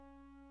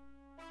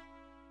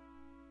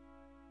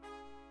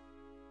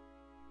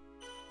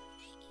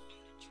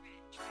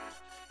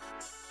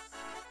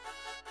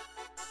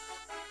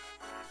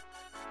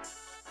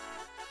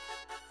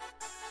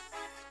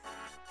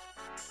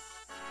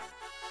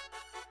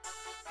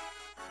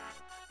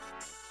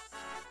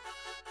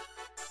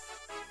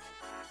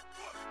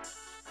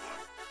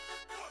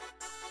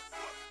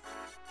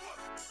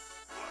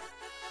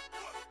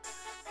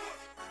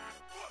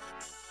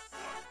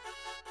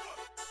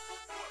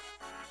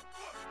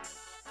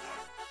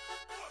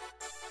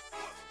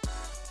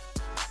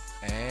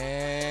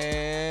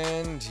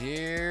And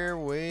here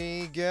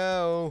we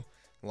go.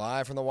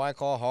 Live from the White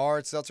Claw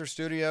Hard Seltzer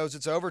Studios,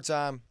 it's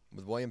overtime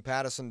with William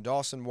Patteson,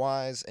 Dawson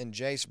Wise, and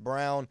Jace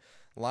Brown.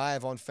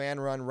 Live on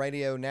Fanrun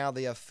Radio, now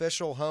the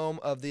official home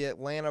of the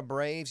Atlanta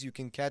Braves. You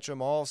can catch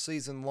them all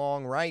season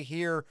long right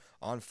here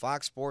on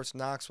Fox Sports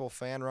Knoxville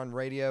Fanrun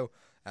Radio,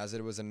 as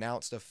it was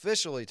announced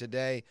officially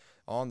today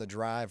on The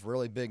Drive.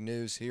 Really big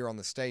news here on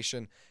the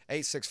station.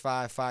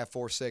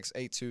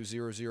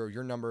 865-546-8200,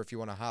 your number if you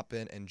want to hop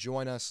in and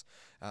join us.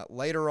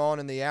 Later on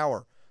in the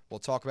hour, we'll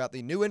talk about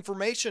the new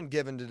information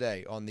given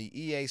today on the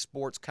EA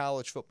Sports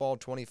College Football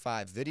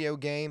 25 video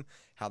game,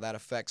 how that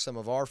affects some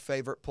of our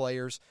favorite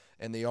players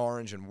in the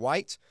orange and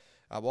white.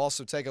 We'll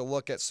also take a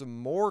look at some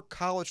more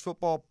college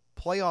football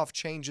playoff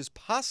changes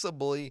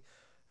possibly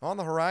on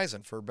the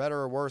horizon. For better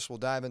or worse, we'll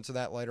dive into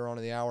that later on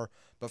in the hour.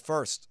 But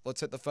first,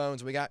 let's hit the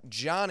phones. We got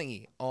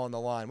Johnny on the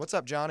line. What's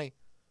up, Johnny?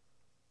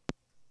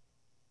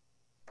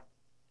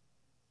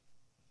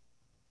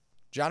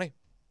 Johnny?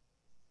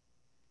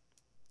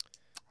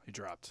 He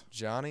dropped.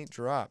 Johnny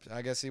dropped.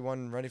 I guess he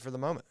wasn't ready for the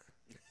moment.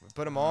 We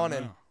put him on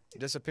and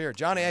disappeared.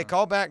 Johnny, hey,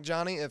 call back,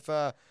 Johnny. If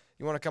you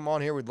want to come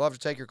on here, we'd love to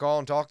take your call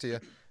and talk to you.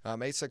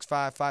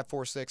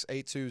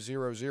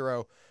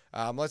 865-546-8200.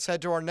 Let's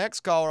head to our next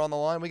caller on the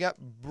line. We got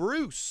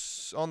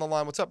Bruce on the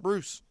line. What's up,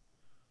 Bruce?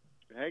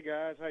 Hey,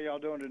 guys. How y'all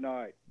doing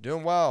tonight?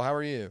 Doing well. How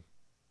are you?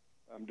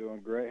 I'm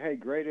doing great. Hey,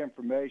 great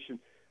information.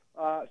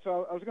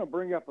 So I was going to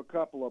bring up a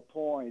couple of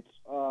points.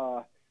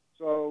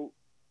 So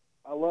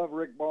I love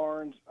Rick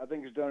Barnes. I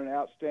think he's done an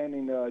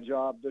outstanding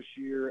job this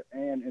year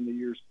and in the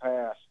years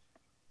past.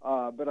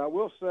 But I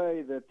will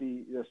say that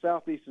the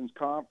Southeastern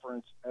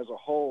Conference as a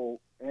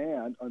whole,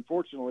 and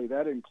unfortunately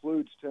that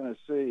includes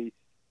Tennessee,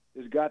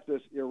 has got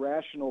this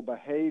irrational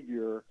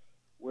behavior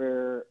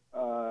where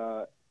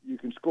you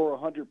can score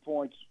 100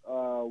 points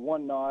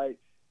one night,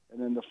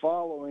 and then the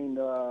following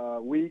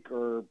week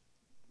or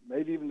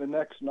maybe even the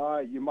next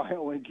night, you might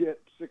only get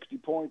 60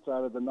 points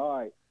out of the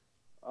night.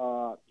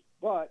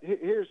 But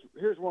here's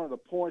one of the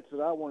points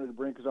that I wanted to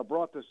bring, because I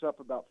brought this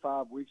up about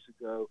 5 weeks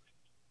ago.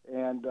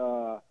 And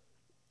so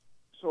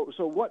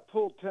what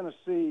pulled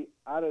Tennessee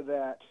out of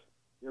that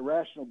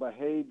irrational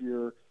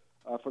behavior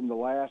from the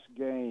last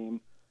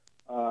game,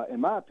 in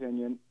my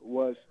opinion,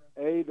 was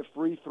A, the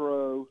free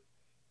throw,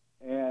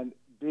 and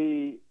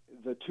B,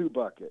 the two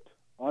bucket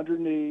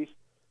underneath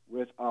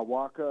with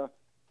Awaka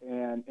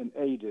and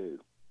Adu.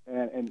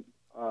 And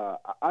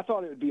I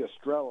thought it would be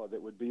Estrella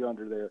that would be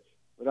under there.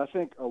 But I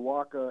think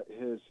Awaka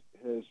has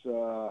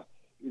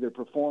either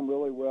performed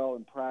really well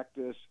in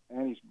practice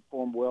and he's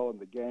performed well in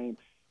the game.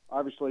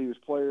 Obviously, he was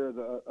player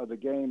of the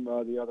game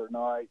the other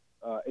night,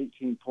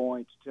 18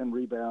 points, 10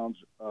 rebounds,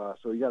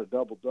 so he got a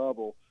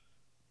double-double.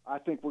 I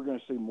think we're going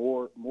to see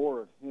more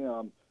of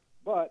him.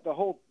 But the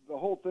whole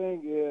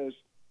thing is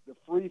the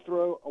free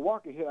throw.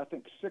 Awaka hit, I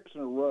think, 6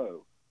 in a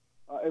row.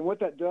 And what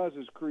that does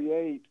is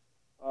create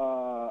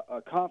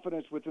a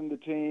confidence within the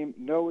team,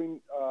 knowing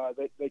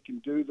that they can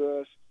do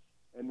this.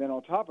 And then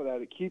on top of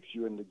that, it keeps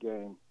you in the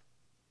game.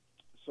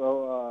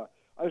 So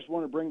I just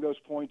want to bring those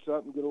points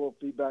up and get a little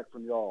feedback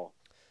from y'all.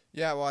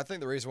 Yeah, well, I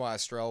think the reason why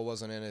Estrella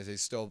wasn't in is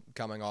he's still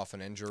coming off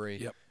an injury.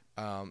 Yep.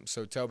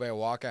 So Tobe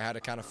Awaka had to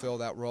kind of fill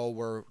that role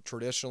where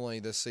traditionally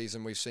this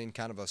season we've seen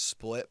kind of a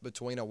split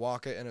between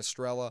Awaka and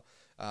Estrella.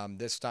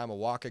 This time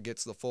Awaka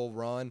gets the full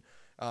run.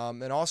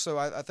 And also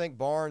I think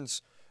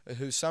Barnes,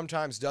 who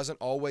sometimes doesn't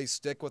always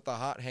stick with the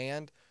hot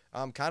hand,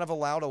 kind of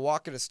allowed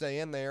Awaka to stay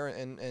in there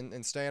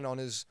and stand on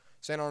his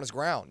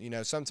ground. You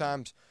know,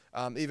 sometimes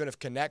even if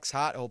Connect's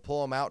hot, he'll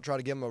pull him out, try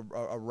to give him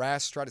a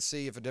rest, try to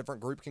see if a different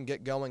group can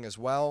get going as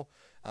well.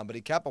 But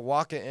he kept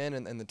Awaka in,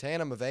 and the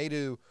tandem of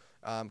Adu,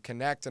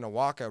 Connect, and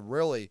Awaka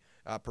really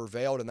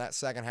prevailed in that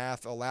second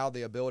half, allowed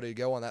the ability to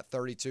go on that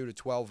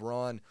 32-12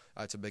 run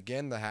to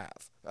begin the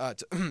half.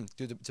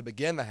 To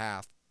begin the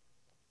half.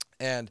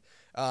 And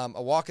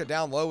Awaka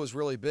down low was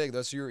really big.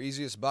 Those are your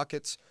easiest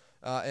buckets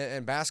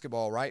in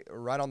basketball, right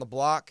on the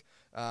block.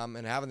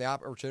 And having the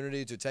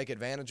opportunity to take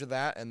advantage of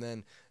that, and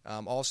then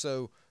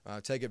also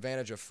take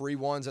advantage of free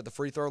ones at the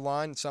free throw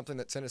line, something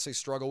that Tennessee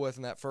struggled with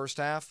in that first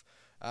half.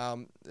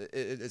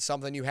 It's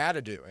something you had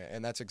to do,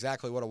 and that's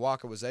exactly what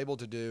Awaka was able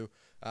to do.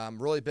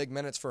 Really big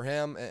minutes for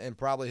him, and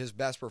probably his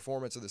best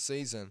performance of the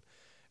season.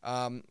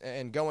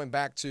 And going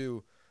back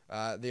to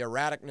the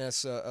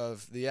erraticness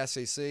of the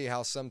SEC,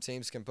 how some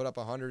teams can put up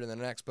 100 and the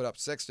next put up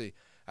 60,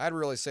 I'd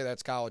really say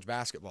that's college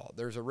basketball.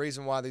 There's a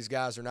reason why these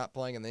guys are not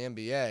playing in the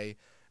NBA.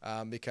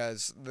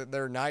 Because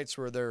there are nights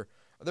where they're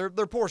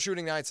poor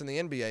shooting nights in the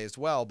NBA as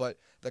well, but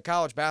the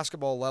college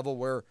basketball level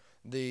where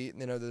the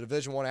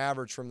Division I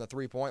average from the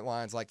 3-point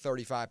line is like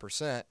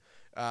 35%,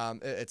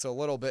 it's a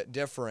little bit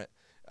different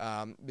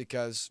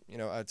because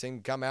a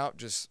team come out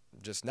just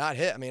not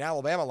hit. I mean,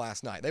 Alabama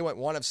last night, they went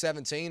 1 of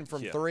 17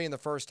 from 3 in the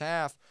first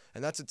half,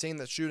 and that's a team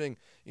that's shooting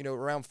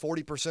around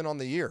 40% on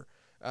the year,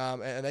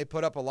 and they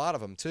put up a lot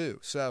of them too.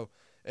 So.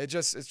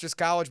 It's just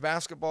college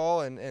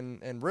basketball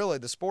and really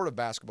the sport of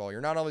basketball.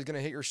 You're not always going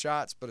to hit your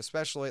shots, but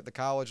especially at the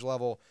college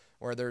level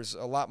where there's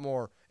a lot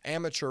more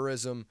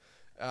amateurism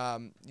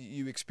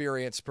you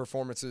experience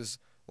performances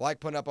like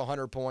putting up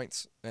 100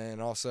 points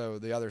and also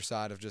the other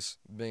side of just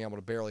being able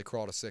to barely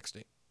crawl to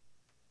 60.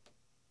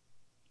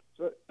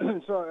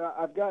 So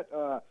I've got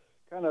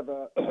kind of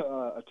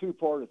a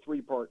two-part or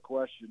three-part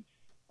question,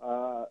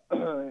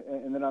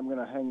 and then I'm going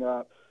to hang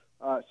up.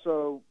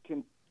 So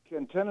can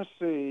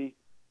Tennessee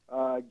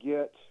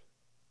get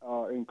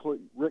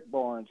include Rick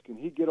Barnes? Can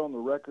he get on the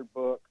record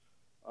book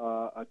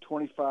a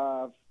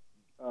 25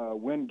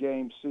 win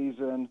game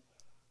season?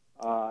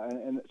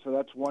 And so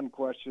that's one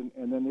question.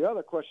 And then the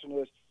other question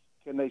is,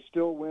 can they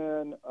still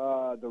win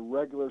the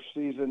regular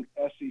season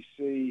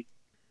SEC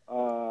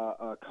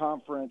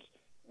conference?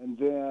 And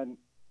then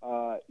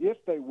if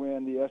they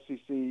win the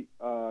SEC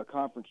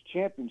conference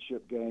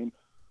championship game,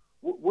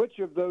 which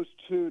of those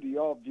two do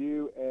y'all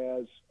view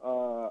as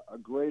a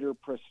greater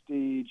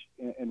prestige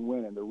in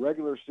winning, the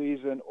regular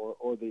season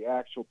or the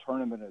actual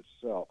tournament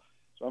itself?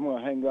 So I'm going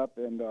to hang up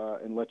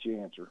and let you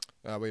answer.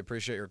 We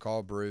appreciate your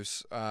call,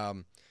 Bruce.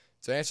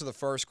 To answer the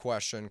first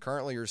question,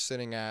 currently you're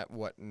sitting at,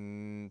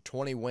 20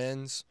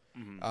 wins?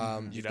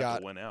 Mm-hmm. You've got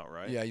to win out,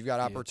 right? Yeah, you've got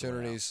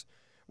opportunities.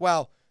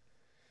 Well,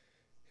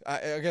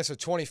 I guess a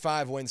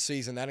 25-win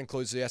season, that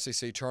includes the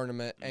SEC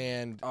tournament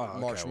and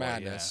March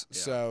Madness. Yeah.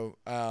 So,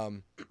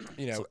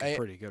 It's looking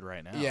pretty good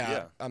right now.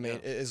 Yeah. I mean,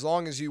 as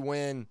long as you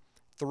win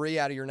 3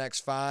 out of your next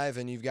 5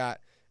 and you've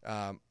got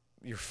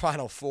your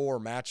final 4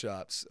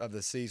 matchups of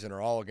the season are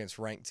all against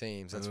ranked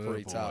teams, that's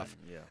pretty tough.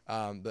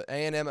 Yeah. But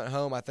A&M at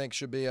home, I think,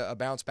 should be a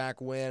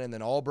bounce-back win. And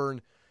then Auburn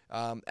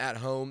at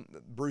home,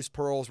 Bruce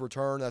Pearl's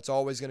return, that's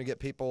always going to get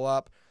people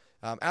up.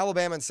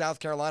 Alabama and South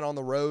Carolina on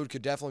the road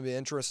could definitely be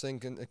interesting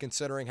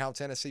considering how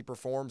Tennessee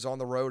performs on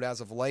the road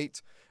as of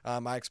late.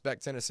 I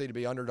expect Tennessee to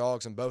be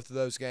underdogs in both of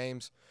those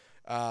games.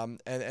 And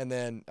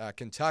then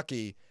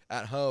Kentucky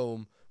at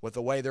home, with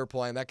the way they're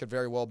playing, that could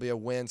very well be a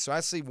win. So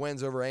I see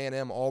wins over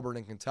A&M, Auburn,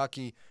 and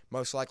Kentucky,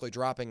 most likely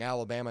dropping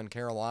Alabama and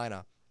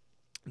Carolina.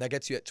 That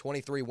gets you at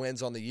 23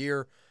 wins on the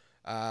year.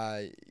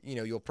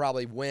 You'll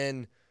probably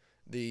win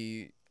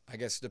I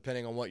guess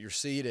depending on what your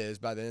seed is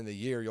by the end of the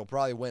year, you'll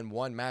probably win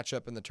one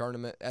matchup in the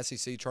tournament,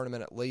 SEC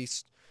tournament at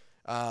least.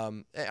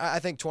 I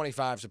think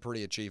 25 is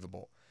pretty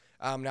achievable.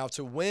 Now,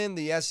 to win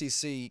the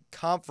SEC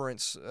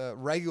conference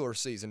regular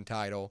season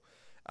title,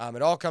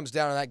 it all comes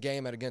down to that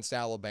game against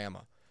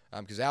Alabama.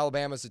 Because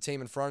Alabama's the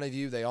team in front of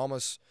you. They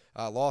almost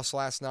lost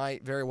last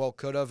night. Very well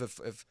could have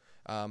if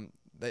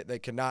they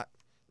could not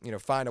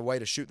find a way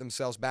to shoot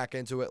themselves back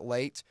into it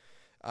late.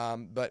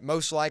 But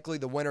most likely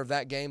the winner of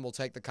that game will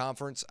take the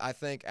conference. I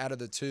think out of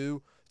the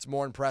two, it's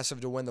more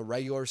impressive to win the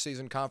regular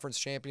season conference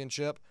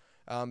championship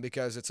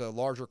because it's a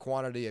larger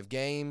quantity of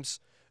games.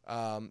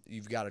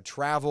 You've got to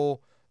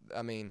travel.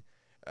 I mean,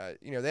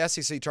 the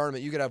SEC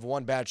tournament, you could have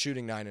one bad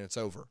shooting night and it's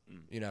over.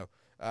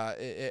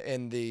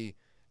 In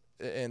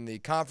the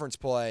conference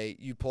play,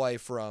 you play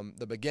from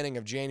the beginning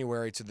of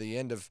January to the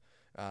end of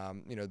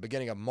the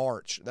beginning of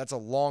March. That's a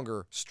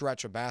longer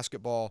stretch of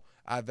basketball.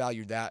 I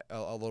valued that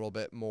a little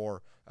bit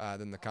more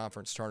than the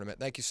conference tournament.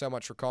 Thank you so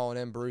much for calling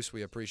in, Bruce.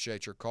 We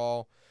appreciate your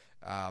call.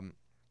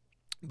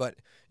 But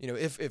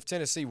if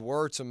Tennessee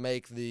were to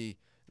make the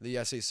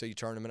SEC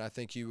tournament, I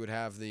think you would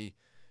have the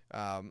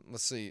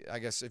let's see. I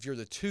guess if you're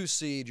the 2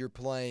 seed, you're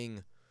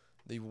playing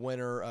the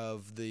winner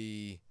of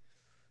the.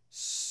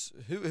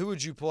 Who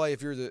would you play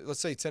if you're the? Let's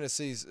say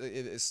Tennessee's.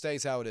 It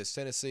stays how it is.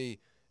 Tennessee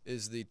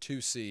is the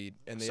 2 seed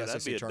in the SEC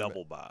tournament. So that'd be a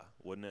double bye,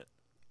 wouldn't it?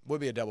 Would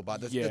be a double bye.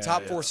 The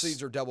top 4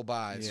 seeds are double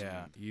byes.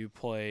 Yeah, you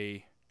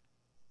play.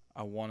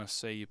 I want to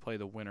say you play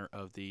the winner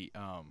of the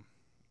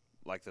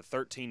like the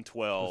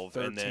 13-12,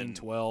 and then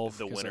 13-12,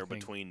 the winner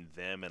between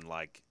them and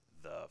like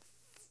the.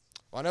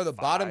 Well, I know the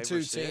bottom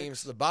 2 6.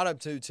 teams. The bottom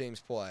 2 teams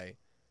play,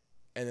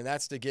 and then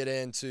that's to get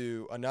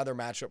into another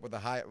matchup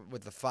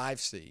with the 5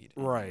 seed.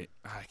 Right.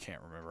 I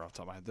can't remember off the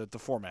top of my head. The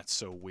format's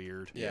so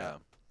weird. Yeah.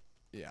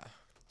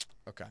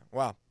 Okay.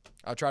 Wow.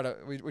 I'll try to.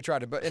 We tried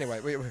to, but anyway,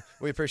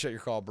 we appreciate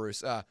your call,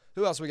 Bruce.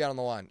 Who else we got on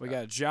the line? We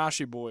got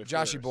Joshy Boy.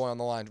 Joshy Boy on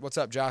the line. What's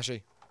up,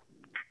 Joshy?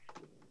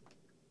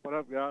 What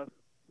up, guys?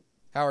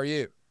 How are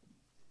you?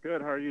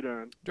 Good. How are you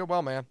doing? Doing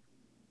well, man.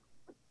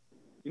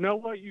 You know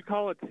what you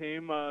call a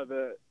team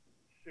that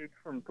shoots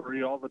from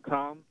 3 all the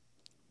time?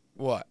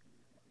 What?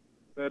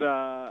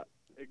 That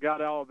it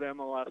got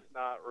Alabama last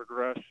night.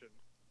 Regression.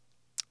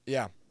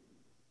 Yeah.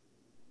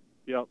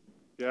 Yep.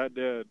 Yeah, it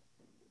did.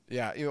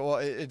 Yeah.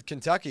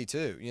 Kentucky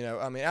too.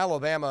 I mean,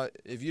 Alabama.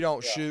 If you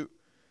don't shoot,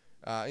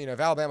 if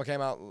Alabama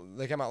came out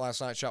last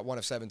night, shot 1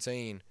 of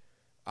 17.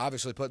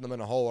 Obviously, putting them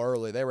in a hole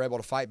early. They were able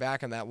to fight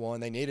back in that one.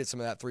 They needed some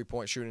of that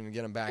 3-point shooting to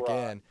get them back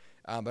in.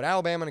 But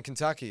Alabama and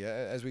Kentucky,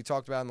 as we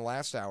talked about in the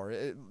last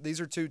hour,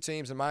 these are 2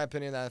 teams, in my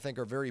opinion, that I think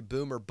are very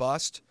boom or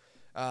bust.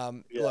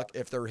 Look,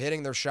 if they're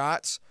hitting their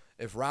shots,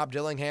 if Rob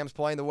Dillingham's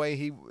playing the way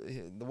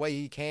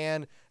he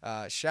can,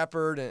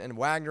 Shepard and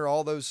Wagner,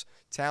 all those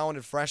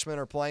talented freshmen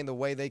are playing the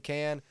way they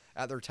can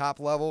at their top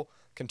level,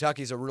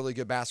 Kentucky's a really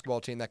good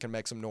basketball team that can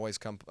make some noise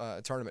come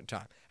tournament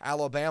time.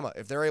 Alabama,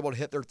 if they're able to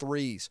hit their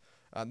threes,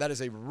 that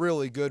is a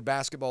really good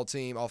basketball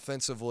team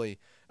offensively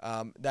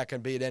that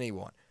can beat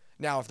anyone.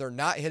 Now, if they're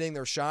not hitting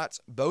their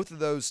shots, both of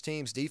those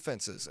teams'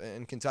 defenses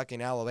in Kentucky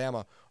and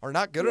Alabama are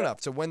not good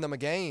enough to win them a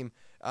game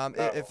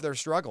if they're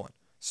struggling.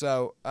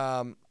 So,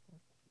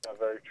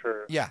 very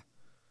true. Yeah.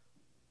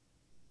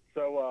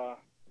 So,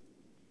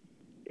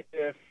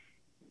 if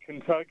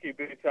Kentucky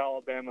beats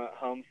Alabama at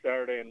home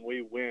Saturday and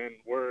we win,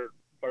 we're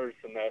first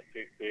in the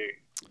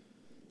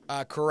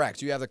SEC.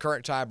 Correct. You have the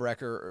current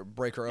tiebreaker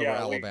over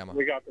Alabama.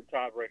 We got the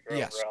tiebreaker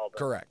over Alabama.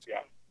 Correct.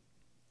 Yeah.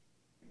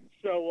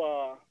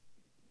 So,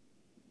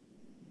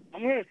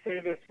 I'm going to say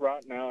this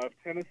right now. If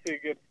Tennessee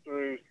gets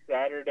through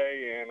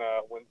Saturday and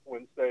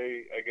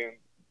Wednesday against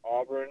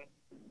Auburn,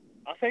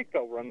 I think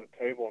they'll run the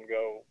table and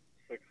go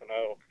 6-0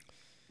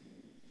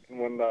 and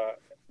win the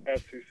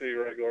SEC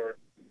regular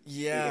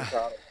season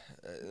title.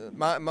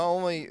 My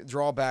only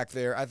drawback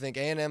there, I think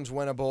A&M's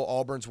winnable,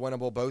 Auburn's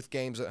winnable, both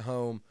games at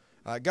home.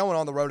 Going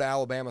on the road to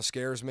Alabama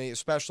scares me,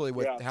 especially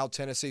with how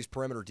Tennessee's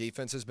perimeter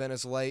defense has been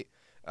as late.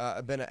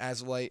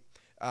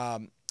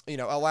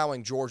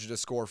 Allowing Georgia to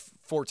score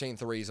 14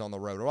 threes on the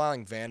road,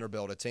 allowing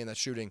Vanderbilt, a team that's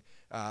shooting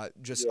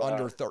just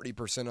under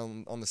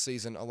 30% on the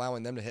season,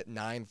 allowing them to hit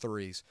 9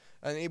 threes.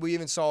 And we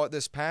even saw it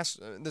this past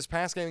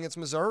game against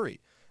Missouri,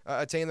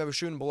 a team that was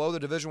shooting below the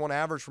Division I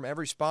average from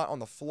every spot on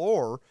the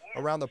floor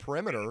around the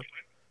perimeter,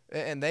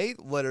 and they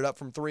lit it up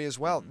from 3 as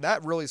well.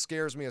 That really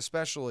scares me,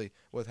 especially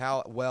with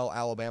how well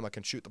Alabama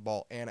can shoot the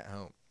ball and at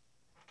home.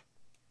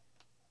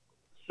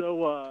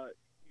 So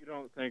you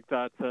don't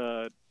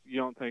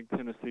think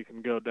Tennessee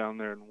can go down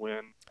there and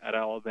win at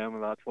Alabama?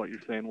 That's what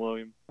you're saying,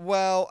 William?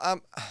 Well,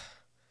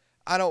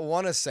 I don't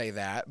want to say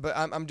that, but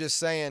I'm just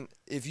saying,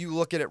 if you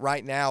look at it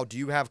right now, do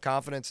you have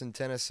confidence in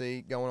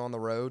Tennessee going on the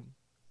road?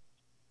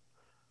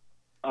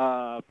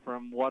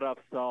 From what I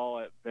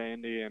saw at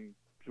Vandy and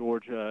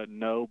Georgia,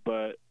 no,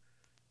 but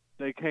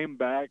they came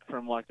back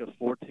from like a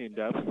 14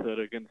 deficit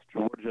against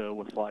Georgia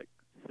with like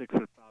 6 or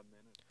 5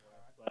 minutes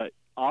left. But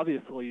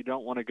obviously you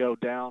don't want to go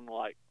down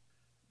like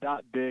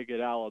that big at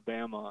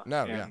Alabama.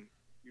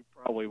 You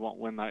probably won't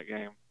win that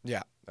game.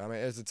 Yeah, I mean,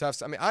 it's a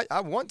tough. I mean,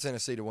 I want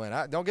Tennessee to win.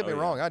 Don't get me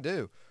wrong, I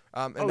do.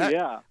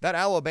 That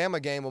Alabama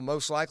game will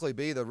most likely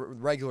be the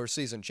regular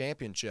season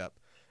championship.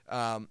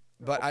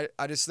 But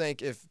I just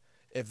think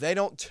if they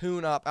don't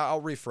tune up,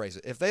 I'll rephrase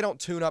it. If they don't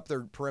tune up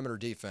their perimeter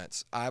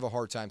defense, I have a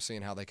hard time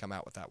seeing how they come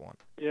out with that one.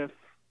 If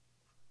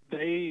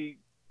they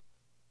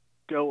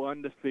go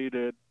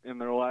undefeated in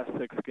their last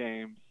 6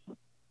 games,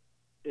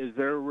 is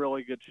there a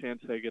really good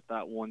chance they get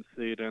that 1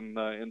 seed in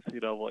the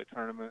NCAA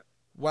tournament?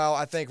 Well,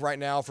 I think right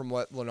now, from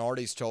what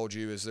Lenardi's told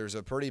you, is there's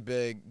a pretty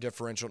big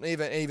differential.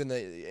 Even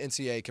the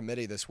NCAA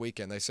committee this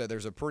weekend, they said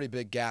there's a pretty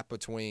big gap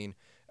between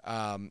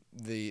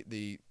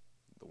the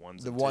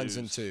ones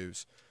and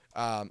twos.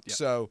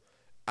 So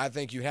I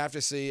think you have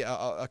to see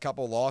a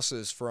couple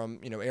losses from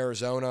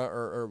Arizona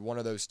or one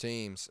of those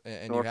teams,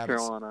 and North you have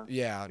Carolina.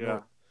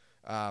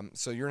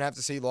 So you're gonna have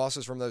to see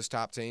losses from those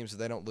top teams. If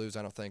they don't lose,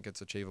 I don't think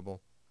it's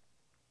achievable.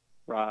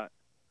 Right.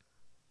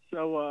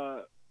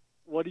 So,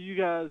 what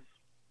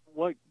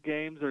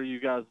games are you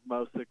guys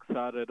most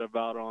excited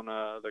about on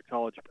the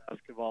college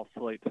basketball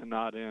slate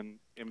tonight in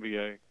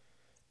NBA?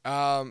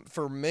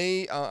 For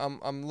me,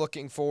 I'm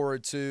looking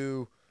forward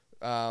to,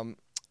 I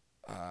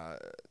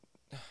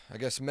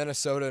guess,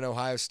 Minnesota and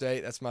Ohio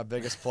State. That's my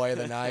biggest play of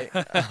the night.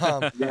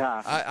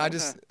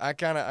 I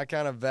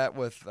kind of bet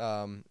with,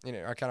 I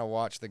kind of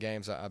watch the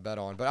games I bet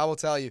on. But I will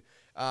tell you,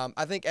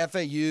 I think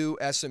FAU,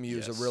 SMU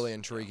is a really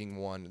intriguing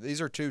one. These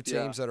are two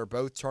teams that are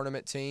both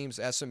tournament teams.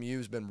 SMU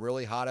has been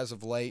really hot as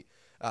of late.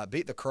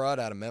 Beat the crud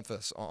out of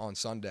Memphis on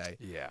Sunday.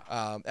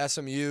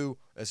 SMU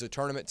is a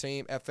tournament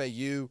team.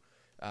 FAU,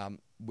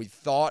 we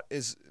thought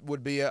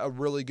would be a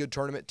really good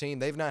tournament team.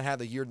 They've not had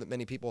the year that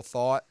many people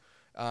thought.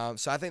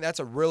 So I think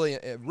that's a really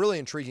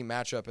intriguing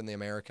matchup in the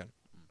American.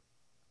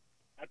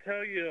 I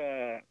tell you,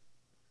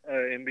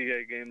 an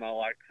NBA game I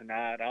like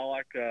tonight. I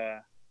like,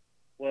 it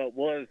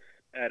was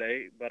at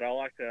 8, but I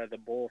like the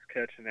Bulls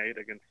catching 8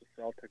 against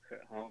the Celtics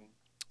at home.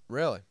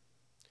 Really?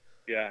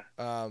 Yeah.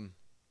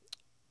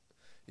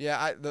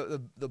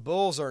 The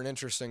Bulls are an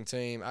interesting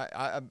team.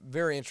 I'm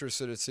very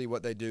interested to see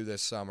what they do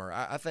this summer.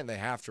 I think they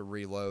have to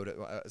reload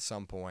at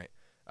some point.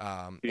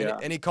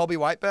 Any Kobe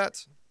White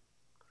bets?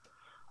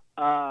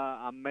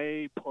 I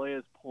may play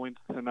his points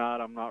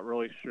tonight. I'm not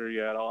really sure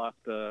yet. I'll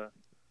have to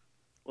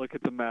look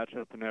at the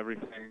matchup and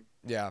everything.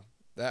 Yeah.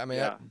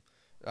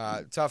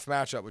 Tough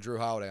matchup with Drew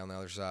Holiday on the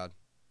other side.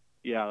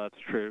 Yeah,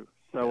 that's true.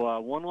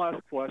 So one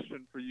last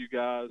question for you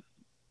guys.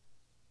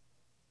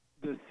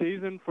 The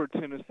season for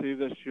Tennessee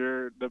this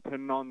year,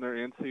 depending on their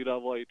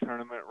NCAA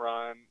tournament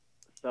run,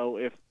 so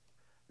if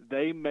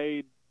they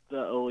made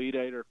the Elite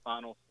Eight or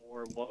Final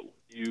Four, what would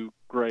you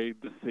grade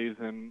the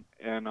season?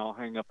 And I'll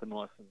hang up and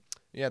listen.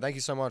 Yeah, thank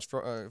you so much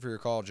for your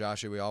call,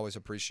 Joshy. We always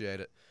appreciate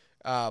it.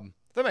 If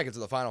they make it to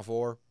the Final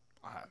Four,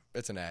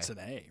 it's an A. It's an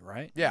A,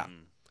 right? Yeah.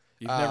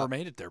 You've never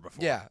made it there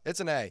before. Yeah,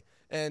 it's an A.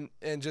 And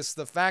just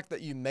the fact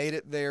that you made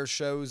it there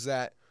shows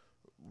that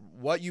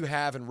what you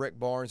have in Rick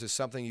Barnes is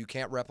something you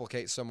can't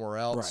replicate somewhere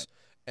else,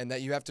 and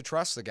that you have to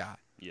trust the guy.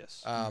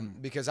 Yes.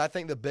 Because I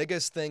think the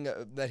biggest thing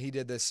that he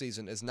did this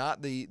season is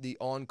not the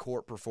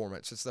on-court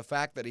performance. It's the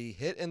fact that he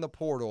hit in the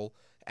portal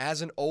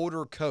as an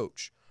older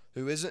coach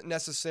who isn't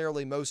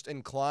necessarily most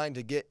inclined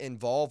to get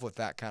involved with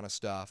that kind of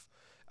stuff.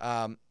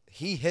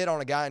 He hit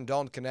on a guy in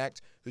Dalton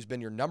Connect who's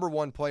been your number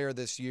one player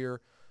this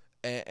year,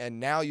 and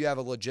now you have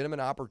a legitimate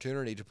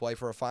opportunity to play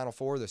for a Final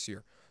Four this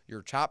year.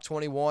 You're top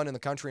 21 in the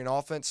country in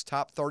offense,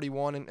 top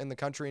 31 in the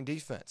country in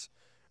defense.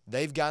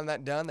 They've gotten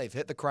that done. They've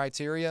hit the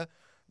criteria.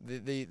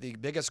 The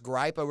biggest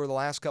gripe over the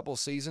last couple of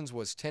seasons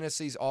was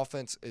Tennessee's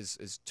offense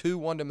is too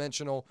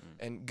one-dimensional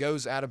and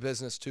goes out of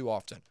business too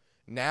often.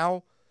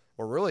 Now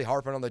we're really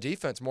harping on the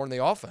defense more than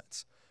the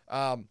offense.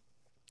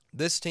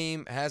 This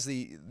team has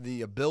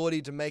the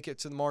ability to make it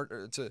to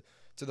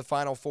the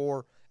Final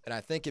Four, and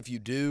I think if you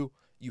do,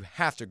 you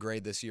have to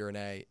grade this year an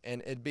A,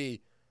 and it'd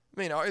be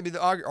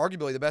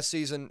arguably the best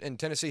season in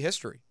Tennessee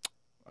history.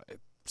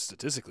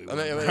 Statistically, I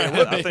mean,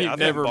 I think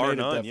never bar made it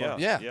none, that far.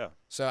 Yeah.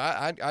 So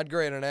I'd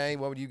grade an A.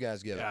 What would you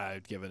guys give it? Yeah,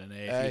 I'd give it an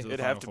A. A. It'd It'd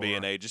have to be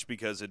an A just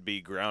because it'd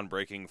be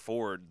groundbreaking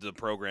for the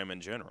program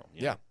in general.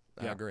 Yeah,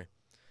 I agree.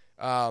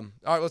 All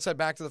right, let's head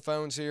back to the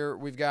phones here.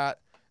 We've got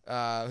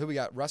who we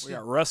got? Rusty. We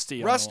got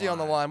Rusty. Rusty on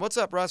the line. What's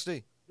up,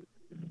 Rusty?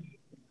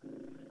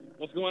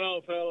 What's going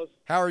on, fellas?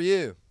 How are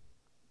you?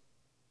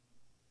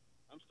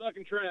 I'm stuck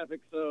in traffic,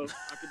 so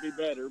I could be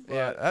better. But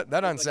Yeah,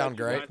 that doesn't sound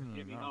great.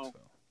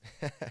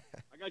 I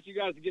got you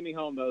guys to get me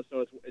home though,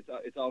 so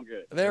it's all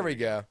good. There we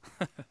go.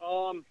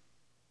 I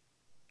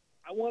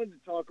wanted to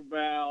talk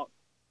about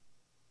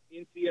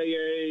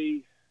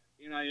NCAA,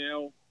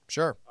 NIL.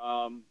 Sure.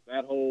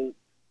 That whole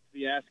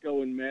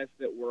fiasco and mess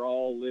that we're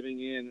all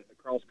living in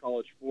across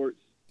college sports.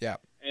 Yeah.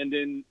 And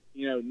then,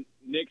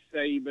 Nick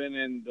Saban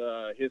and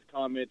his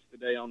comments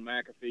today on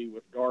McAfee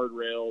with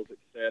guardrails, et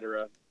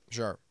cetera.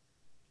 Sure.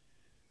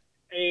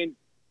 And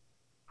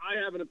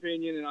I have an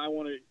opinion, and I'm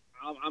going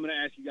to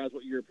ask you guys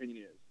what your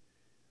opinion is.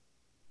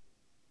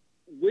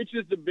 Which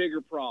is the bigger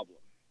problem?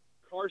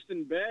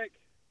 Carson Beck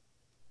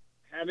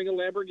having a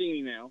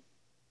Lamborghini now,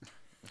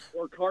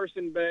 or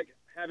Carson Beck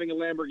having a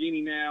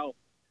Lamborghini now,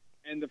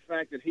 and the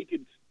fact that he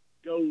could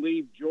go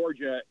leave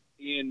Georgia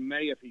in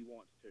May if he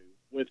wants to,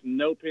 with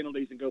no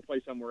penalties and go play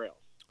somewhere else?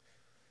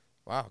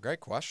 Wow, great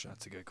question.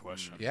 That's a good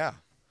question. Yeah.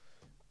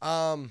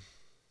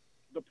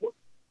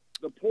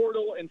 The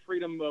portal and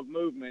freedom of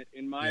movement,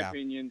 in my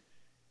opinion,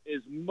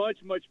 is much,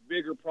 much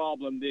bigger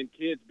problem than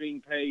kids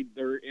being paid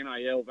their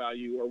NIL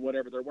value or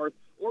whatever they're worth,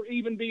 or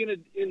even being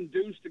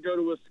induced to go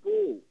to a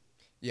school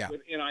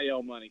with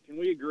NIL money. Can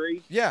we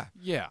agree? Yeah.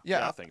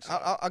 I think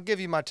so. I'll give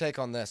you my take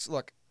on this.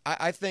 Look,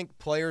 I think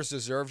players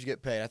deserve to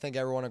get paid. I think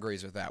everyone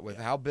agrees with that. With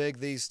how big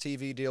these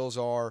TV deals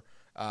are,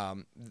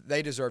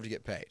 they deserve to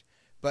get paid.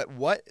 But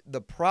what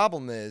the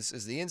problem is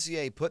the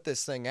NCAA put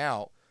this thing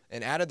out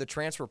and added the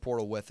transfer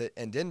portal with it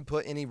and didn't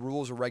put any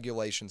rules or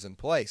regulations in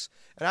place.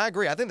 And I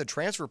agree. I think the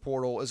transfer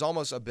portal is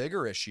almost a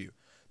bigger issue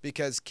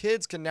because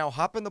kids can now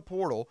hop in the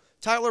portal.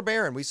 Tyler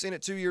Barron, we've seen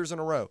it 2 years in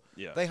a row.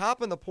 Yeah. They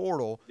hop in the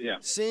portal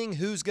seeing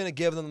who's going to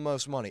give them the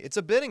most money. It's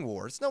a bidding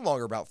war. It's no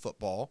longer about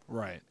football.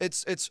 Right.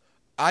 It's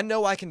I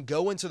know I can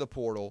go into the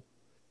portal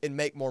and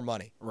make more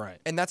money. Right.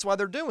 And that's why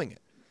they're doing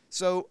it.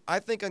 So I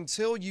think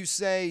until you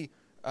say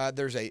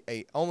there's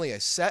only a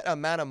set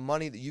amount of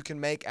money that you can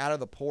make out of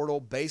the portal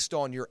based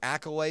on your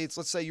accolades.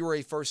 Let's say you were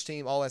a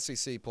first-team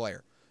All-SEC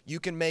player. You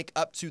can make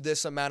up to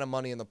this amount of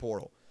money in the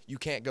portal. You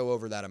can't go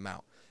over that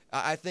amount.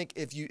 I think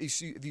if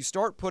you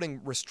start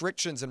putting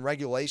restrictions and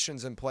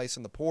regulations in place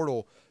in the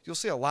portal, you'll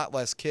see a lot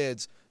less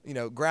kids,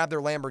 grab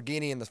their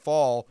Lamborghini in the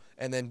fall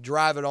and then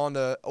drive it on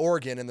to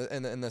Oregon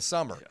in the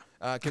summer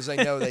because they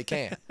know they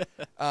can.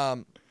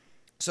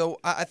 So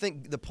I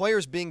think the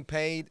players being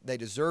paid, they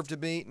deserve to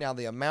be. Now,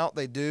 the amount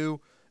they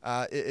do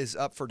is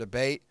up for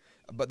debate.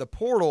 But the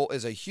portal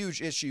is a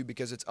huge issue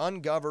because it's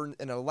ungoverned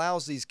and it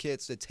allows these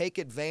kids to take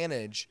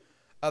advantage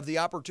of the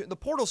opportunity. The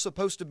portal's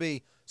supposed to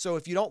be so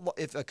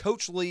if a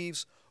coach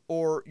leaves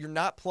or you're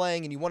not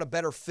playing and you want a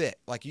better fit,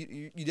 like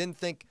you didn't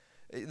think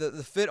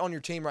the fit on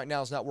your team right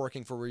now is not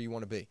working for where you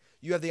want to be,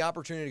 you have the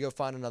opportunity to go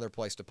find another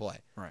place to play.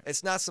 Right.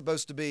 It's not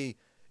supposed to be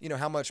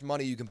how much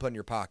money you can put in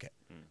your pocket.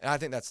 And I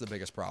think that's the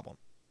biggest problem.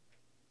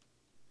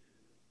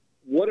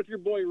 What if your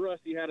boy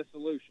Rusty had a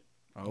solution?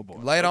 Oh, boy.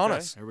 Lay it on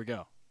us. Here we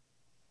go.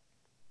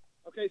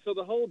 Okay, so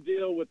the whole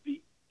deal with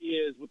the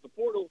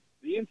portal,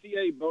 the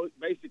NCAA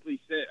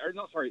basically said,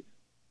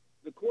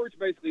 the courts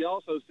basically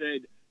also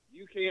said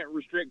you can't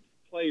restrict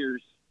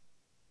players,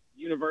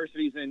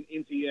 universities, and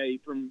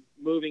NCAA from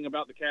moving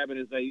about the cabin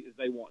as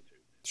they want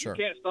to. Sure.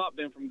 You can't stop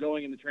them from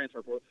going in the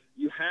transfer portal.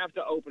 You have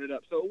to open it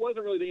up. So it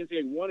wasn't really the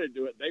NCAA wanted to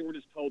do it; they were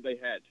just told they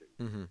had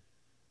to. Mm-hmm.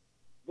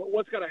 But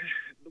what's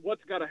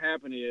got to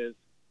happen is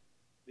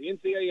the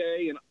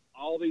NCAA and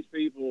all these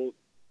people,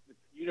 the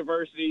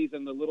universities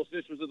and the Little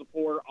Sisters of the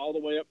Poor, all the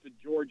way up to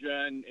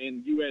Georgia and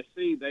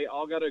USC, they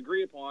all got to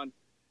agree upon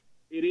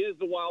it is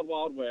the Wild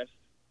Wild West.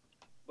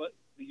 But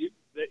the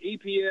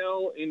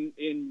EPL in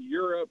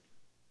Europe,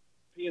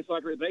 European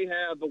soccer, they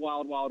have the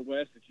Wild Wild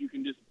West that you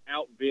can just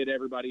outbid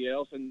everybody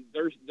else, and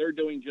they're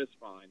doing just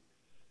fine.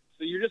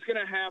 So you're just going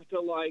to have to,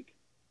 like,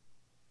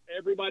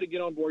 everybody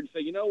get on board and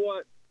say, you know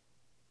what?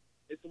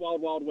 It's the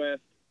wild, wild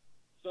west.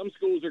 Some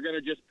schools are going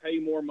to just pay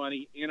more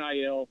money,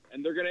 NIL,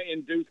 and they're going to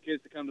induce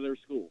kids to come to their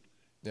school.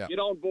 Yeah. Get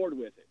on board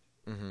with it.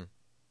 Mm-hmm.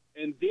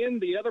 And then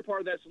the other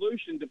part of that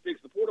solution to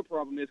fix the portal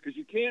problem is, because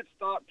you can't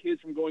stop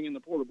kids from going in the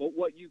portal, but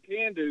what you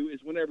can do is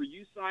whenever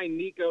you sign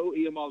Nico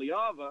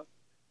Iamaliava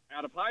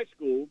out of high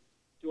school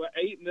to an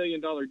 $8 million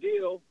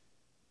deal,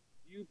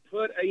 you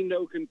put a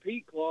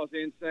no-compete clause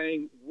in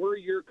saying, we're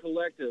your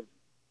collective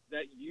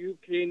that you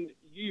can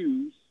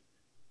use,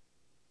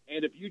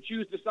 and if you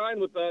choose to sign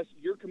with us,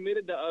 you're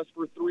committed to us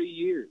for 3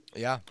 years.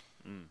 Yeah.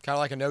 Kind of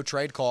like a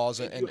no-trade clause.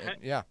 And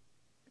yeah.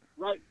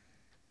 Right.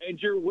 And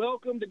you're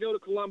welcome to go to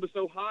Columbus,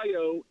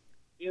 Ohio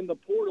in the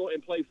portal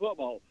and play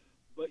football.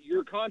 But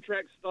your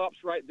contract stops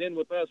right then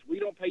with us. We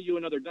don't pay you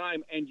another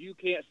dime, and you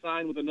can't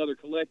sign with another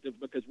collective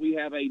because we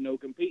have a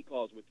no-compete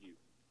clause with you.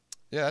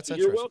 Yeah, that's so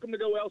interesting. you're welcome to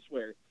go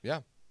elsewhere.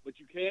 Yeah. But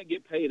you can't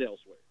get paid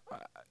elsewhere.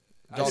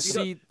 I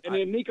see. And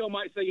then Nico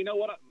might say, you know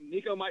what?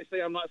 Nico might say,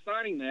 I'm not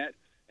signing that.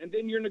 And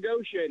then you're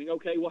negotiating.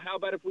 Okay, well, how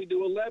about if we do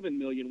 $11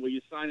 million? Will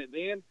you sign it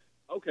then?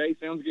 Okay,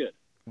 sounds good.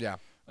 Yeah.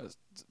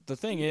 The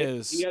thing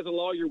is, he has a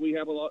lawyer. We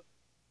have a law.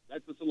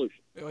 That's the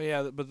solution. Oh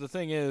yeah, but the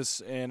thing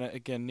is, and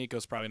again,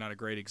 Nico's probably not a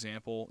great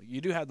example. You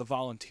do have the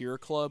volunteer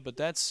club, but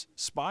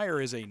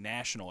Spire is a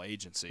national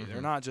agency. Mm-hmm.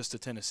 They're not just a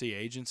Tennessee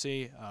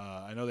agency.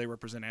 I know they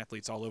represent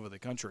athletes all over the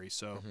country.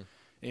 So,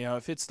 you know,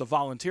 if it's the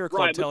volunteer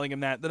club telling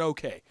them that, then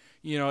okay.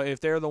 You know, if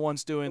they're the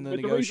ones doing the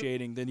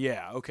negotiating, then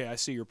yeah, okay, I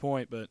see your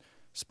point. But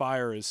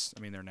Spire is,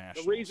 I mean, they're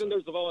national. The reason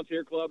there's the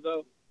volunteer club,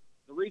 though,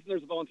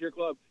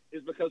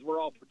 is because we're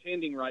all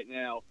pretending right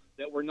now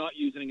that we're not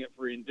using it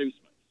for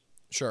inducements.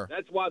 Sure.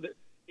 That's why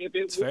if the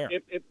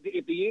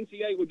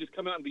NCAA would just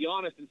come out and be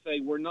honest and say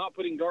we're not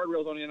putting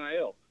guardrails on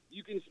NIL,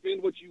 you can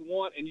spend what you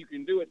want and you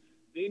can do it.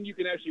 Then you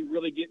can actually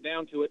really get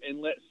down to it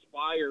and let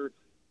Spire,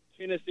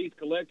 Tennessee's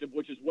collective,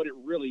 which is what it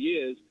really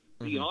is,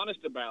 be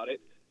honest about it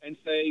and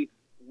say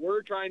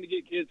we're trying to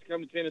get kids to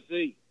come to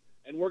Tennessee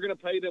and we're going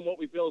to pay them what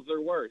we feel is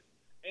their worth,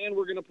 and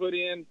we're going to put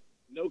in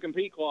no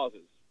compete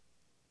clauses.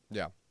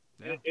 Yeah.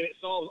 And it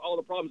solves all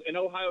the problems. And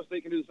Ohio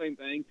State can do the same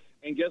thing.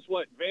 And guess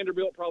what?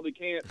 Vanderbilt probably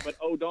can't. But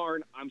oh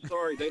darn, I'm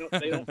sorry, they don't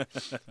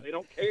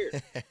care.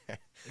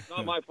 It's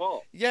not my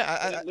fault. Yeah,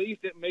 at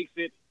least it makes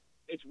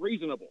it's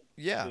reasonable.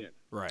 Yeah,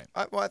 right.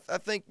 I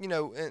think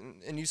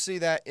and you see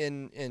that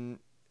in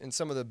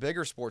some of the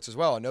bigger sports as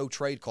well. A no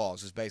trade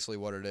clause is basically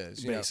what it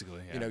is.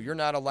 You're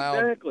not allowed.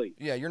 Exactly.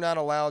 Yeah, you're not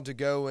allowed to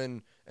go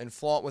and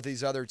flaunt with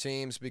these other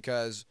teams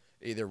because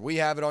either we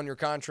have it on your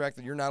contract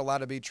that you're not allowed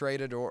to be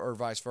traded, or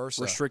vice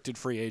versa. Restricted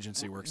free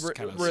agency works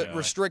kind of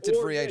restricted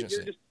free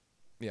agency.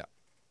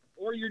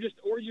 Or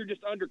you're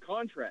just under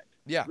contract.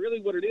 Yeah.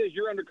 Really, what it is,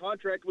 you're under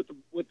contract with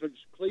the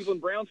Cleveland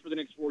Browns for the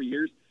next 4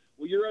 years.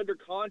 Well, you're under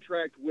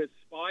contract with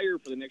Spire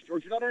for the next 4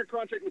 years. You're not under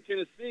contract with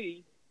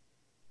Tennessee,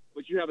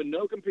 but you have a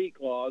no compete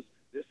clause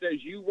that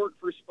says you work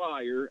for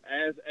Spire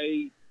as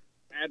a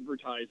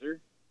advertiser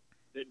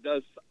that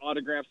does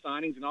autograph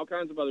signings and all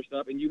kinds of other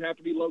stuff, and you have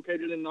to be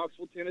located in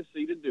Knoxville,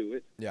 Tennessee to do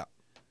it. Yeah.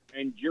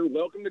 And you're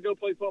welcome to go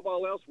play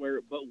football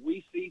elsewhere, but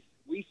we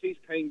cease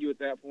paying you at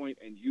that point,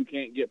 and you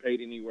can't get paid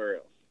anywhere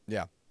else.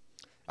 Yeah.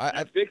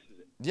 That fixes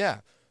it. Yeah.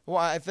 Well,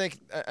 I think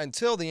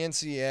until the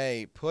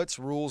NCAA puts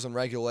rules and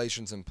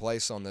regulations in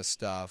place on this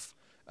stuff,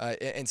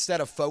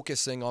 instead of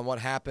focusing on what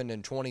happened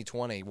in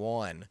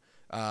 2021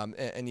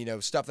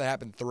 and stuff that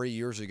happened 3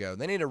 years ago,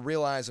 they need to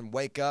realize and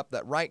wake up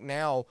that right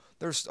now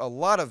there's a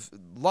lot of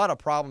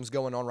problems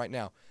going on right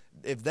now.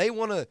 If they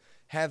want to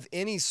have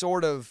any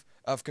sort of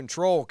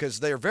control,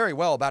 because they're very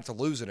well about to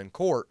lose it in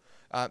court,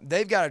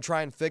 they've got to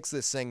try and fix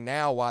this thing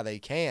now while they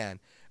can.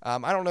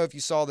 I don't know if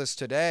you saw this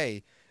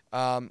today,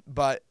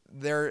 but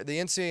the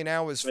NCAA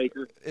now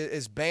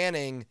is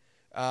banning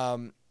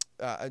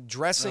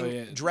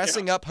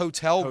dressing up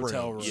hotel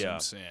rooms. Yeah.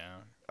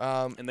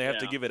 And they have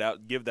to give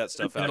that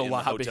stuff out in the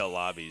hotel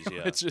lobbies.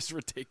 Yeah. It's just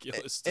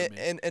ridiculous to me.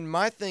 And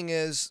my thing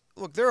is,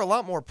 look, there are a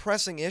lot more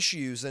pressing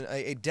issues than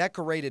a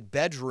decorated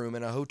bedroom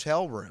in a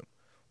hotel room.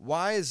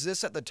 Why is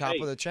this at the top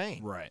of the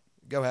chain? Right.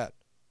 Go ahead.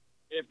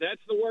 If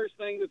that's the worst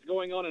thing that's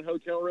going on in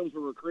hotel rooms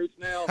with recruits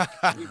now,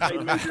 we pay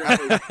major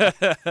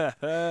improvement.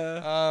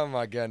 Oh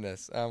my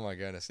goodness!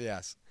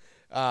 Yes.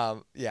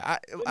 The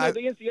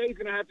NCAA is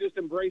going to have to just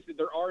embrace it.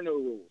 There are no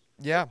rules.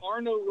 Yeah. There are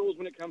no rules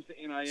when it comes to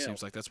NIL.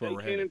 Seems like that's where they we're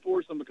can't headed.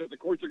 enforce them because the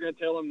courts are going to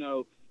tell them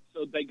no.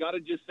 So they got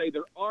to just say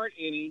there aren't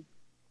any.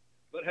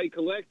 But hey,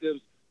 collectives,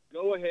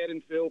 go ahead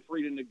and feel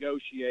free to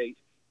negotiate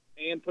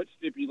and put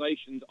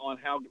stipulations on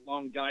how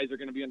long guys are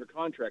going to be under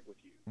contract with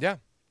you. Yeah.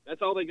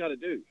 That's all they got to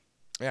do.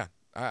 Yeah,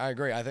 I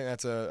agree. I think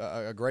that's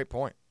a great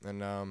point.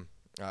 And,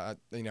 I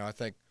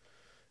think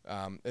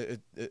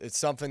it's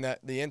something that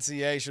the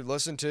NCAA should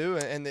listen to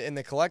and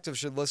the collective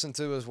should listen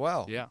to as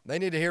well. Yeah. They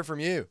need to hear from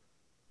you.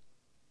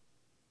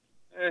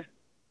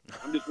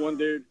 I'm just one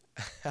dude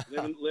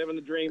living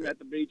the dream at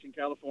the beach in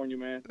California,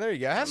 man. There you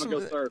go. I'm going to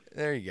go surf.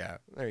 There you go.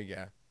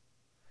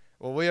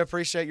 Well, we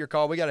appreciate your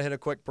call. We got to hit a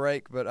quick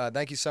break, but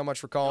thank you so much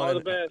for calling. All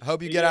the best.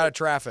 Hope you Be get good. out of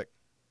traffic.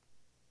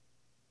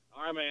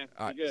 All right, man.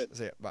 All right, Be good.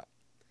 see ya. Bye.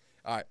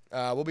 All right,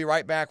 we'll be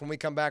right back. When we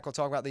come back, we'll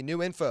talk about the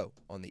new info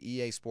on the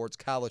EA Sports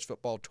College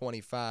Football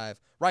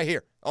 25 right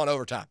here on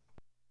Overtime.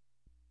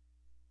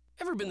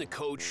 Ever been the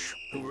coach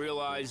who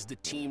realized the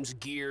team's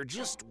gear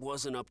just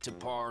wasn't up to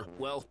par?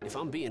 Well, if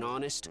I'm being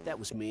honest, that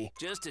was me.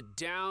 Just a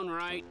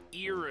downright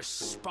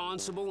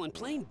irresponsible and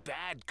plain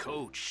bad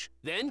coach.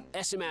 Then,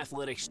 SM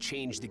Athletics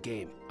changed the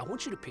game. I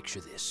want you to picture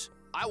this.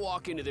 I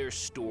walk into their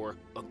store,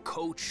 a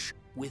coach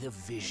with a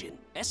vision.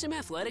 SM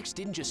Athletics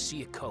didn't just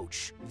see a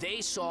coach. They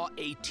saw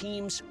a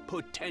team's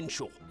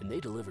potential, and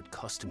they delivered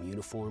custom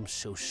uniforms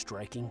so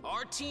striking.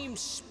 Our team's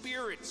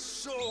spirit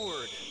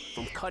soared.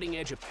 From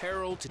cutting-edge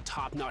apparel to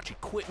top-notch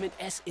equipment,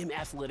 SM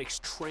Athletics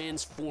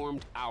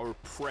transformed our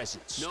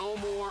presence. No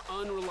more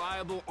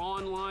unreliable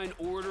online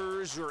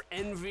orders or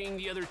envying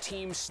the other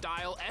team's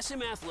style.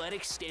 SM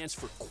Athletics stands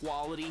for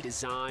quality,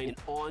 design, and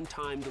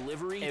on-time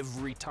delivery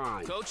every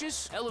time.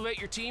 Coaches, elevate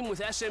your team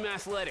with SM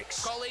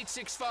Athletics. Call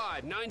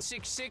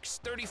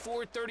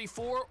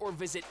 865-966-3434 or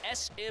visit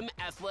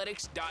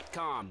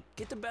smathletics.com.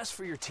 Get the best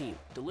for your team,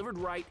 delivered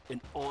right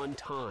and on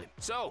time.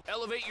 So,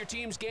 elevate your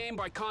team's game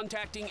by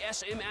contacting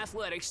SM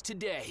Athletics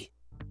today.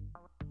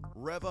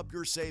 Rev up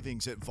your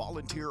savings at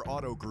Volunteer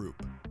Auto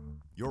Group,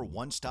 your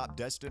one-stop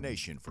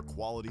destination for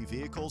quality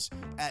vehicles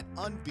at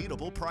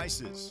unbeatable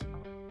prices.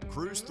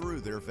 Cruise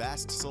through their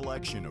vast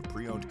selection of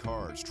pre-owned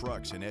cars,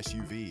 trucks, and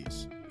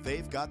SUVs.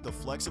 They've got the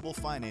flexible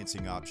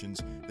financing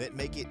options that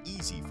make it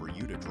easy for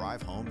you to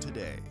drive home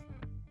today.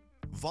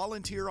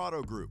 Volunteer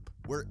Auto Group,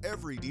 where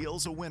every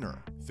deal's a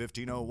winner.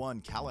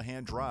 1501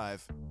 Callahan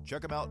Drive.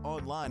 Check them out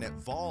online at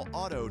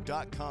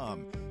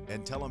volauto.com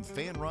and tell them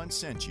Fanrun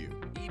sent you.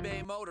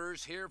 eBay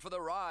Motors, here for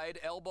the ride.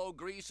 Elbow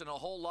grease and a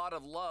whole lot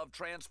of love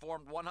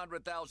transformed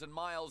 100,000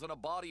 miles and a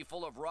body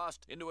full of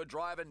rust into a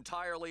drive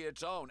entirely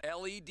its own.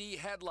 LED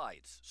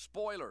headlights,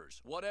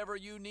 spoilers, whatever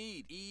you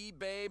need,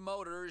 eBay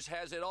Motors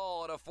has it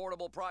all at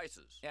affordable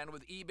prices. And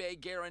with eBay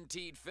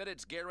Guaranteed Fit,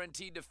 it's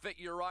guaranteed to fit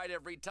your ride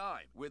every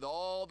time. With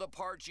all the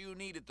parts you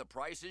need at the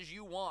prices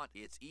you want,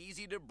 it's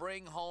easy to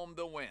bring home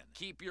the win.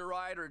 Keep your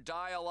ride or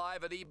die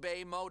alive at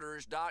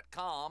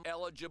ebaymotors.com.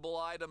 Eligible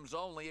items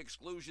only,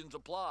 exclusions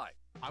apply.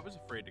 I was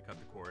afraid to cut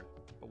the cord,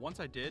 but once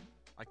I did,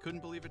 I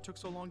couldn't believe it took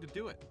so long to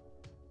do it.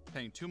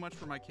 Paying too much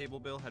for my cable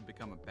bill had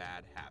become a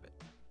bad habit.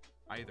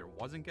 I either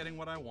wasn't getting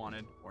what I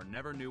wanted or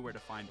never knew where to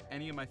find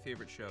any of my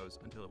favorite shows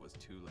until it was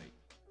too late.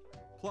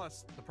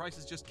 Plus, the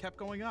prices just kept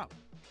going up.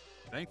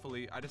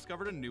 Thankfully, I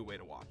discovered a new way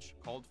to watch,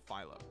 called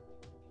Philo.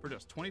 For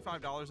just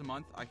 $25 a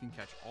month, I can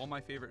catch all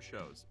my favorite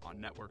shows on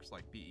networks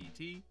like BET,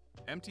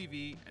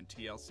 MTV, and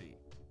TLC.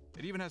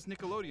 It even has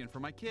Nickelodeon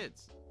for my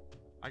kids.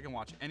 I can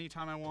watch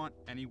anytime I want,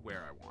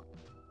 anywhere I want.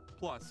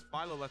 Plus,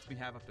 Philo lets me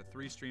have up to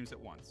 3 streams at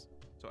once,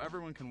 so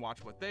everyone can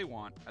watch what they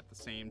want at the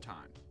same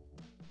time.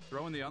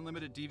 Throw in the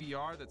unlimited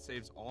DVR that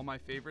saves all my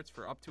favorites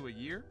for up to a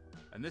year,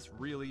 and this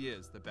really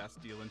is the best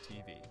deal in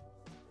TV.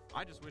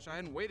 I just wish I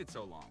hadn't waited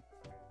so long.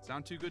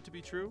 Sound too good to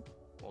be true?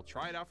 Well,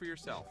 try it out for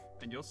yourself,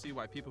 and you'll see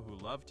why people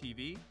who love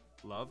TV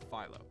love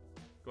Philo.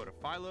 Go to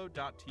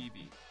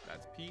philo.tv,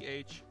 that's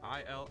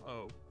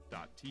philo.tv,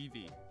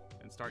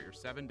 and start your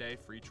 7-day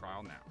free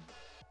trial now.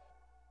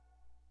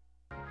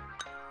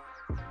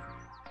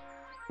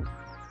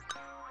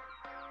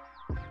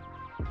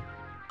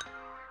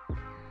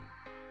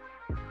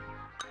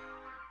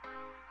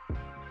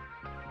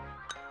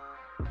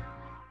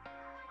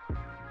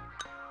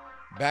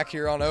 Back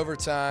here on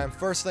Overtime.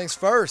 First things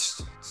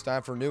first, it's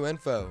time for new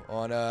info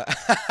on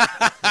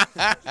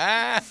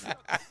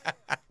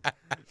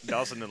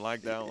Dawson didn't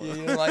like that one. You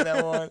didn't like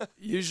that one?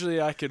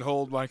 Usually I can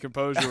hold my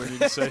composure when you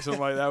say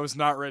something like that. I was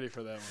not ready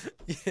for that one.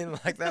 You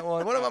didn't like that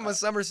one? What about my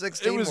Summer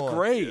 16 It was one?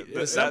 great.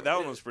 That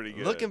one was pretty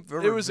good. Looking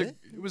for It was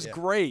yeah.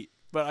 great,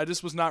 but I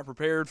just was not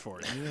prepared for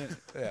it.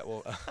 Yeah,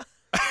 well,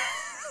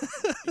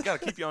 You got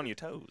to keep you on your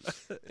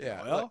toes.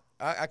 yeah. Well,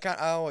 I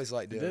always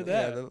like doing did it.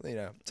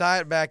 that. Tie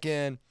it back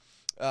in.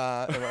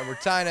 And we're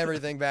tying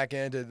everything back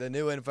into the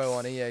new info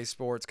on EA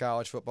Sports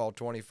College Football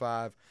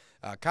 25.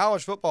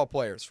 College football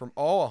players from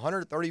all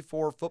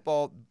 134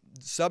 football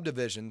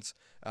subdivisions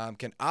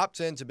can opt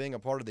in to being a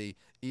part of the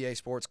EA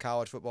Sports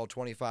College Football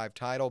 25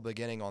 title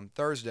beginning on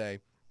Thursday,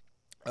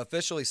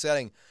 officially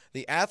setting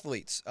the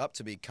athletes up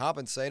to be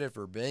compensated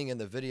for being in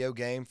the video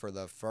game for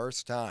the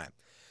first time.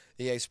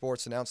 EA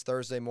Sports announced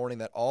Thursday morning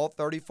that all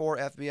 34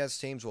 FBS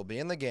teams will be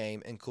in the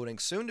game, including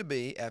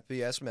soon-to-be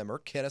FBS member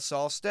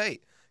Kennesaw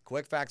State.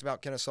 Quick fact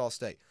about Kennesaw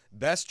State.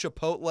 Best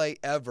Chipotle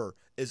ever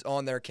is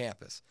on their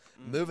campus.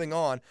 Moving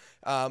on,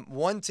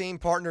 one team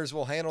partners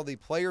will handle the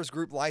players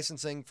group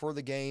licensing for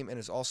the game and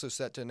is also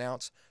set to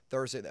announce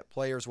Thursday that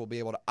players will be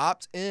able to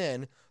opt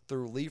in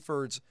through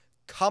Leaford's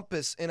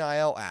Compass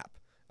NIL app.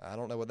 I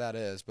don't know what that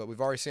is, but we've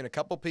already seen a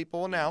couple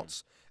people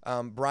announce.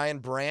 Brian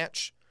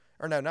Branch,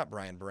 or no, not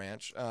Brian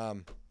Branch. I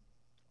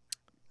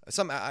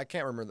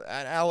can't remember.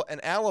 An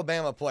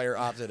Alabama player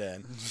opted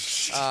in.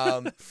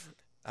 I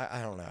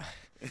don't know.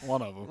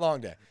 One of them.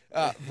 Long day.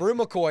 Brew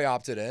McCoy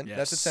opted in. Yes.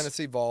 That's a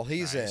Tennessee ball.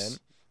 He's Nice. in.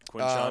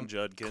 Quinshawn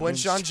Judkins.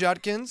 Quinshawn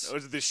Judkins. That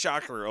was the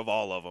shocker of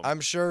all of them.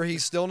 I'm sure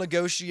he's still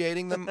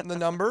negotiating the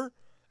number.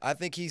 I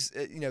think he's,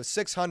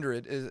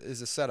 600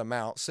 is a set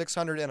amount.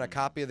 600 and a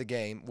copy of the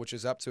game, which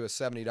is up to a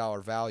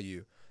 $70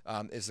 value,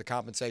 is the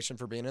compensation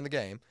for being in the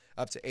game.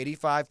 Up to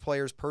 85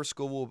 players per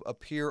school will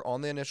appear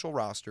on the initial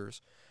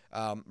rosters.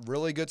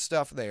 Really good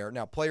stuff there.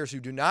 Now, players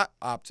who do not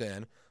opt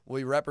in will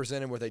be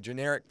represented with a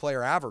generic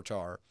player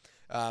avatar.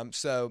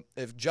 So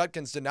if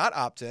Judkins did not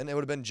opt in, it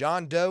would have been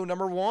John Doe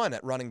 #1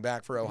 at running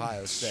back for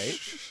Ohio State.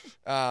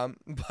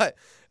 But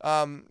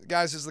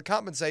guys, is the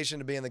compensation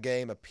to be in the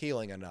game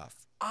appealing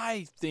enough?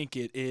 I think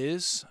it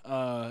is.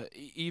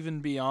 Even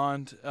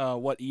beyond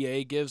what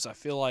EA gives, I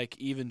feel like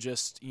even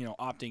just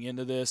opting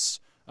into this,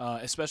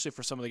 especially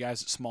for some of the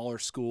guys at smaller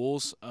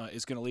schools,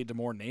 is going to lead to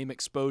more name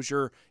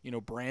exposure.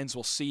 Brands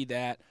will see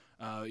that.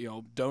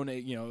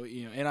 Donate.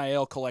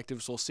 NIL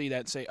collectives will see that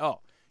and say, oh,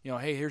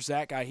 hey, here's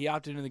that guy. He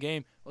opted into the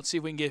game. Let's see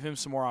if we can give him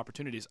some more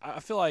opportunities. I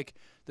feel like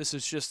this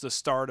is just the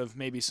start of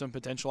maybe some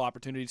potential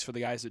opportunities for the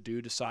guys that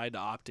do decide to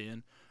opt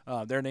in.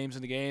 Their names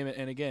in the game,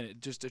 and again,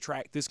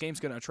 this game's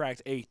going to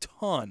attract a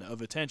ton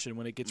of attention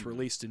when it gets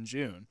released in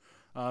June.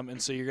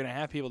 And so you're going to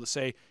have people that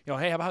say,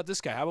 hey, how about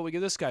this guy? How about we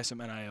give this guy some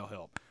NIL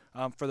help?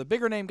 For the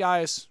bigger name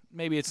guys,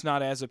 maybe it's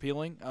not as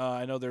appealing.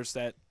 I know there's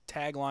that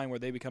tagline where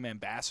they become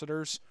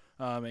ambassadors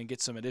and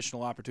get some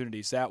additional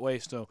opportunities that way.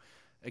 So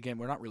again,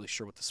 we're not really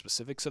sure what the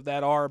specifics of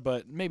that are,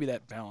 but maybe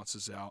that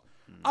balances out.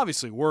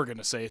 Obviously, we're going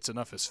to say it's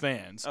enough as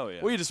fans. Oh,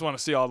 yeah. We just want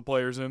to see all the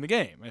players in the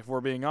game, if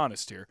we're being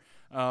honest here.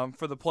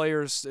 For the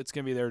players, it's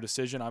going to be their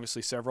decision.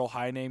 Obviously, several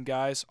high-name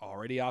guys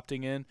already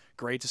opting in.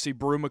 Great to see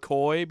Brew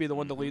McCoy be the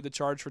one to lead the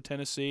charge for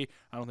Tennessee.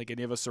 I don't think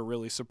any of us are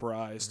really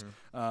surprised.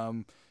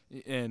 And,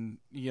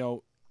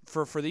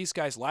 for these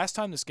guys, last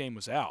time this game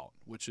was out,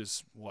 which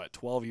is,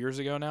 12 years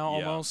ago now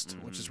almost,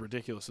 which is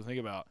ridiculous to think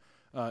about,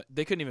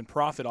 they couldn't even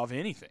profit off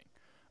anything.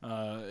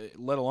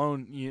 Let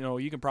alone,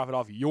 you can profit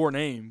off your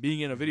name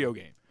being in a video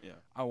game. Yeah.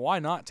 Why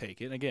not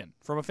take it? Again,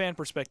 from a fan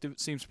perspective,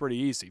 it seems pretty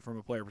easy. From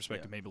a player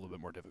perspective, maybe a little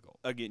bit more difficult.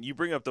 Again, you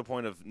bring up the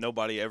point of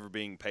nobody ever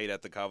being paid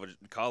at the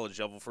college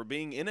level for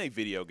being in a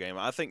video game.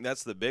 I think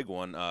that's the big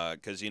one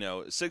because,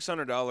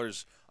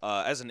 $600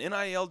 as an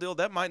NIL deal,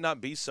 that might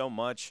not be so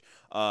much,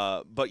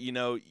 but,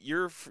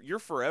 you're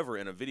forever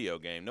in a video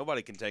game.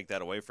 Nobody can take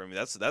that away from you.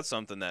 That's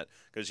something that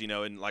because,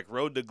 in like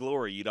Road to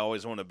Glory, you'd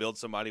always want to build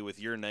somebody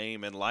with your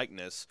name and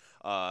likeness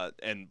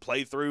and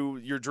play through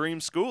your dream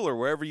school or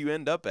wherever you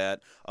end up at.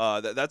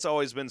 That's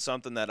always been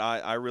something that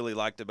I really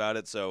liked about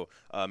it. So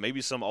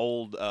maybe some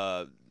old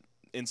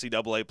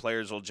NCAA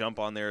players will jump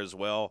on there as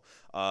well.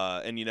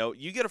 And,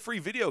 you get a free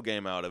video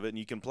game out of it, and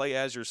you can play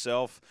as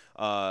yourself.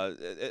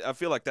 I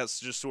feel like that's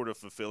just sort of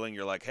fulfilling.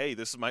 You're like, hey,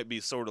 this might be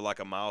sort of like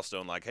a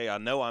milestone. Like, hey, I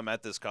know I'm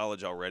at this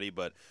college already,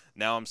 but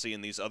now I'm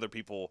seeing these other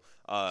people,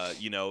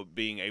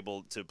 being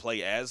able to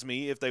play as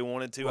me if they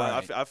wanted to.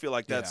 Right. I feel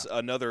like that's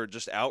another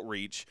just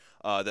outreach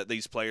that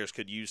these players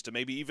could use to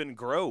maybe even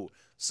grow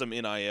some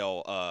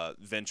NIL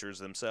ventures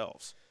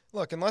themselves.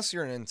 Look, unless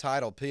you're an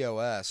entitled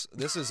POS,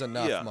 this is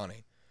enough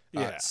money.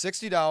 Yeah.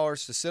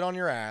 $60 to sit on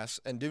your ass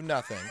and do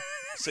nothing.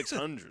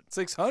 $600.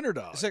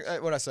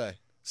 $600. What'd I say?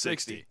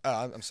 60.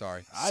 I'm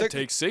sorry. I'd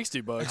take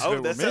 $60 if it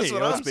were that's me.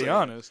 what Let's I'm be saying.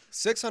 honest.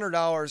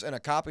 $600 and a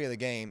copy of the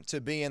game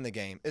to be in the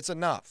game. It's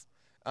enough.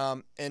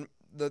 And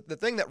the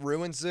thing that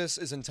ruins this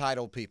is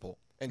entitled people.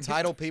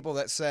 Entitled people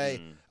that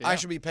say, I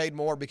should be paid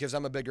more because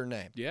I'm a bigger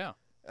name. Yeah.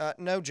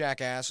 No,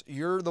 jackass.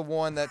 You're the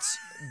one that's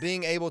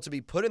being able to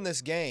be put in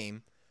this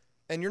game,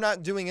 and you're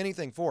not doing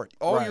anything for it.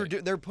 All you're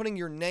doing, they're putting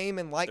your name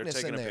and likeness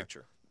in there. They're taking a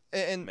picture.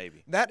 And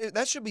maybe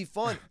that should be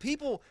fun.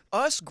 People,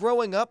 us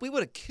growing up, we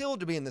would have killed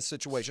to be in this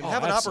situation,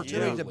 have an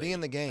opportunity to be in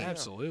the game.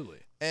 Absolutely.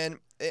 And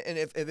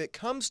if it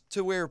comes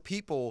to where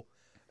people,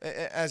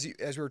 as we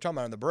were talking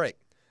about in the break,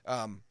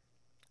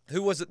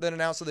 who was it that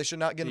announced that they should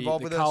not get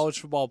involved with this? this? The College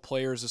Football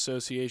Players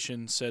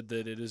Association said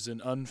that it is an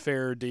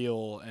unfair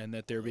deal and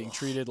that they're being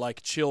treated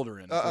like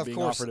children for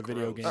being offered a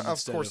video game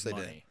instead of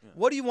money. Did. Yeah.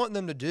 What do you want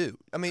them to do?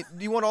 I mean,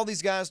 do you want all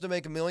these guys to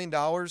make $1 million?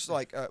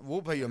 Like,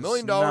 we'll pay you $1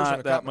 million.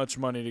 Not that much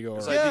money to go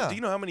around. Like, do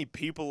you know how many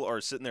people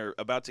are sitting there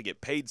about to get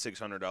paid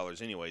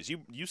 $600 anyways?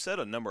 You said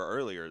a number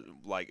earlier,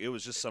 like it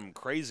was just some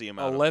crazy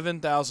amount.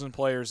 11,000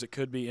 players that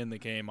could be in the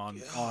game on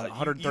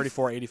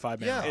 134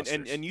 85-man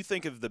rosters. And you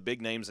think of the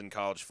big names in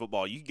college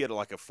football, you get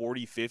like a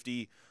 40,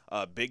 50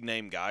 big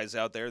name guys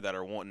out there that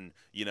are wanting,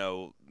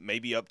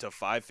 maybe up to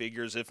 5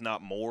 figures, if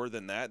not more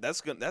than that.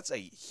 That's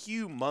a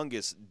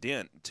humongous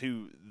dent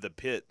to the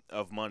pit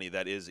of money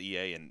that is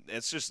EA, and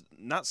it's just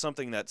not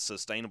something that's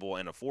sustainable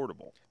and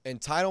affordable.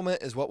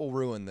 Entitlement is what will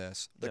ruin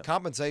this. The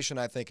compensation,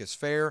 I think, is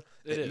fair.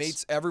 It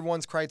meets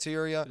everyone's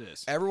criteria. It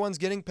is. Everyone's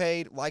getting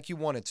paid like you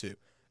wanted to.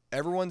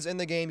 Everyone's in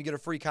the game. You get a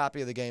free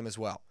copy of the game as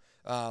well.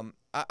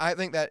 I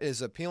think that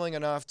is appealing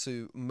enough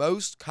to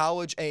most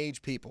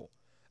college-age people.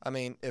 I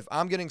mean, if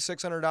I'm getting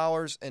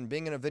 $600 and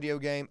being in a video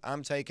game,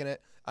 I'm taking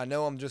it. I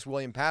know I'm just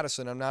William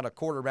Patteson. I'm not a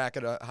quarterback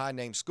at a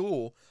high-name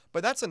school,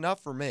 but that's enough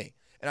for me.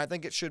 and I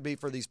think it should be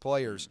for these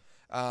players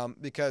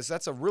because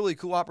that's a really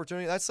cool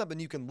opportunity. That's something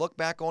you can look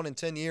back on in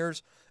 10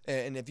 years,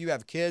 and if you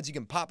have kids, you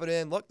can pop it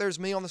in. Look, there's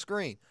me on the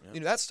screen.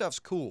 Yep. That stuff's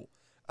cool.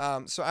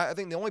 So I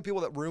think the only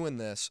people that ruin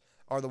this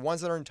are the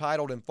ones that are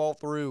entitled and fall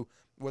through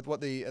with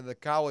what the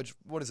college,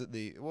 what is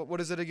it,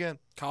 what is it again?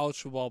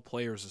 College Football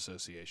Players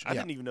Association. I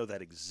didn't even know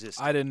that existed.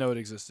 I didn't know it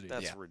existed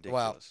either. That's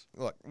ridiculous.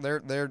 Well,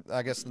 look, they're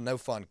I guess the no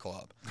fun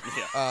club.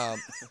 Yeah.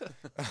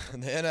 The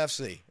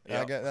NFC.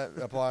 Yep. I guess that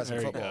applies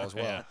in football as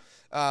well.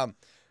 Yeah.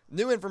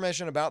 New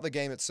information about the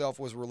game itself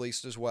was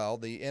released as well.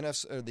 The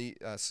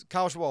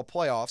college football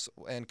playoffs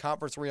and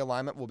conference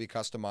realignment will be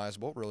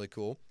customizable. Really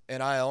cool.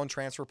 NIL and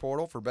transfer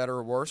portal, for better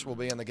or worse, will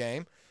be in the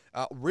game.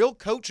 Real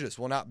coaches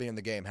will not be in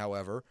the game,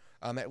 however,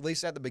 at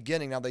least at the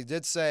beginning. Now, they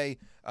did say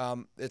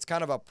it's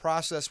kind of a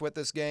process with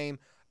this game.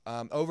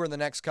 Over the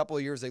next couple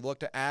of years, they look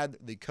to add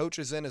the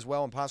coaches in as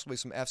well and possibly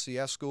some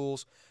FCS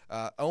schools.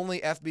 Only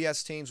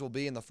FBS teams will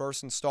be in the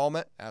first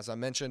installment. As I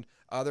mentioned,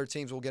 other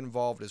teams will get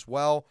involved as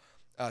well.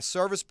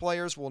 Service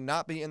players will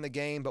not be in the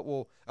game, but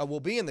will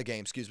be in the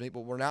game,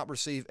 but will not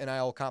receive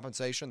NIL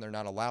compensation. They're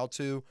not allowed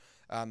to.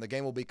 The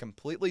game will be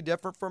completely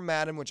different from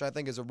Madden, which I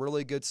think is a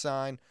really good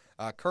sign.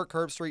 Kirk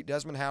Herbstreit,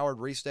 Desmond Howard,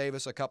 Reese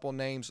Davis, a couple of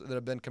names that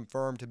have been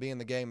confirmed to be in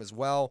the game as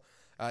well.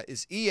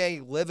 Is EA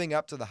living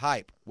up to the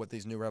hype with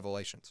these new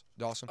revelations?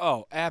 Dawson?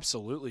 Oh,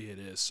 absolutely it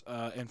is.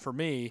 And for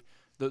me,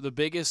 the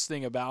biggest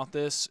thing about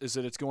this is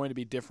that it's going to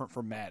be different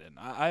from Madden.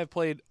 I have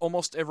played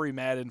almost every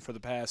Madden for the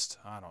past,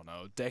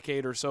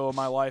 decade or so of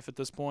my life at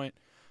this point.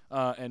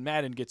 And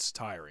Madden gets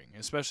tiring,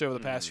 especially over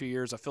the past few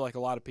years. I feel like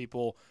a lot of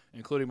people,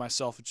 including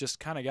myself, have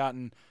just kind of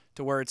gotten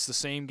to where it's the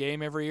same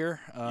game every year.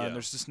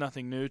 There's just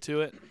nothing new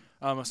to it.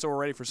 So we're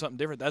ready for something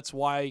different. That's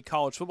why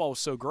college football was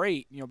so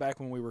great,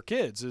 back when we were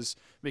kids, is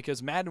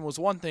because Madden was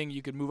one thing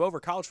you could move over.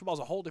 College football is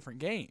a whole different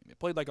game. It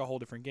played like a whole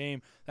different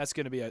game. That's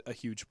going to be a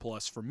huge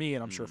plus for me,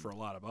 and I'm sure for a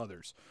lot of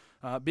others.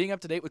 Being up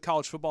to date with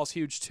college football is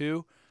huge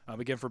too.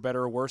 Again, for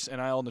better or worse,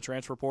 NIL in the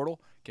transfer portal.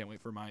 Can't wait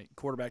for my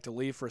quarterback to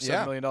leave for a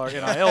 $7 million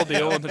NIL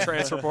deal in the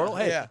transfer portal.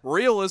 Hey,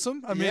 realism.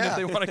 I mean, if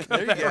they want to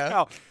come back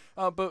out.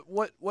 But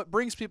what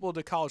brings people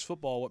to college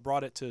football, what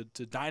brought it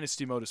to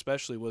Dynasty mode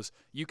especially, was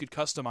you could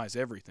customize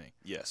everything.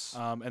 Yes.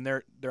 And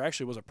there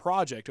actually was a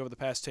project over the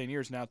past 10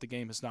 years now that the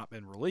game has not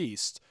been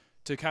released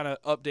to kind of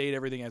update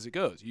everything as it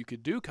goes. You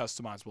could do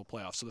customizable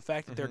playoffs. So the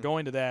fact that they're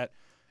going to that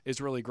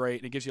is really great,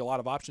 and it gives you a lot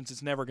of options.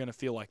 It's never going to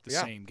feel like the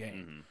same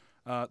game.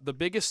 The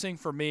biggest thing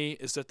for me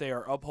is that they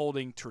are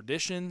upholding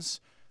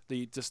traditions.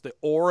 The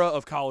aura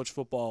of college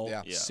football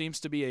seems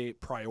to be a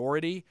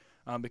priority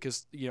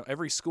because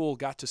every school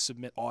got to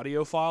submit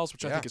audio files,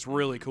 which I think is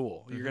really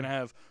cool. You're going to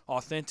have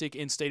authentic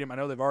in-stadium. I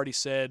know they've already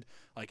said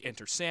like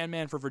Enter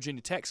Sandman for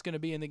Virginia Tech's going to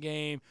be in the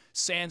game.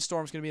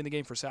 Sandstorm's going to be in the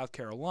game for South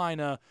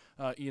Carolina.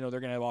 They're going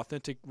to have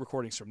authentic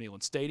recordings from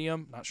Neyland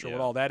Stadium. Not sure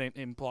what all that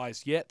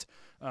implies yet,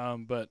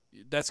 but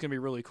that's going to be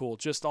really cool.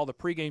 Just all the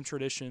pregame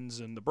traditions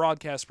and the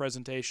broadcast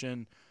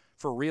presentation,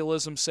 for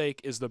realism's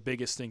sake, is the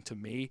biggest thing to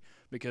me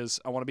because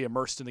I want to be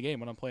immersed in the game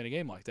when I'm playing a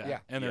game like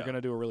that. And they're going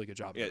to do a really good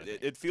job of it.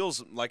 It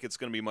feels like it's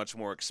going to be much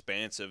more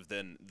expansive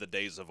than the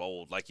days of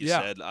old. Like you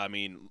said, I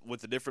mean,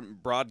 with the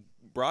different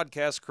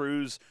broadcast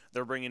crews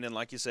they're bringing in,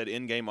 like you said,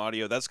 in-game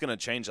audio, that's going to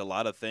change a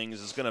lot of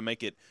things. It's going to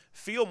make it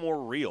feel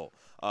more real.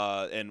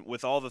 And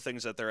with all the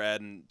things that they're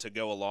adding to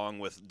go along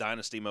with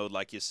Dynasty mode,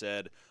 like you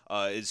said,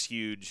 is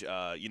huge.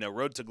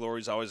 Road to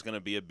Glory is always going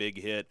to be a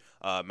big hit.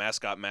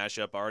 Mascot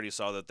mashup, I already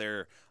saw that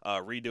they're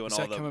redoing is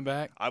all that coming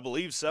back? I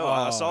believe so. Oh,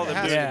 I saw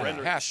them doing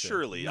render.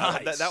 Surely,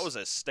 nice. that was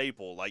a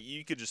staple. Like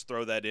you could just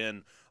throw that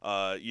in,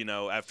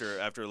 after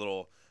a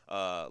little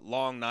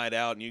long night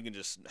out, and you can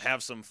just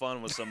have some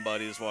fun with some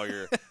buddies while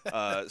you're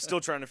still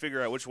trying to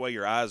figure out which way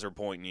your eyes are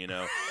pointing.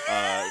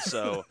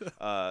 So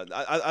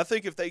I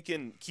think if they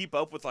can keep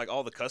up with like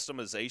all the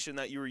customization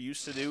that you were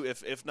used to do,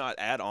 if not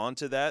add on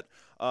to that,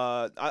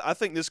 I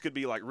think this could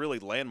be like really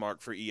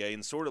landmark for EA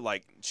and sort of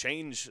like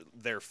change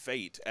their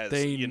fate as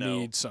they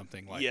need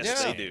something like yes,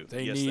 this. They do.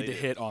 They need to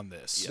hit on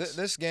this. Yes.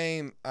 This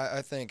game,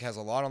 I think, has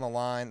a lot on the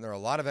line. There are a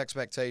lot of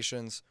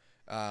expectations.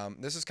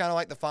 This is kind of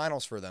like the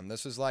finals for them.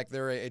 This is like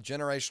they're a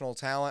generational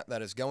talent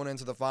that is going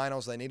into the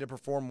finals. They need to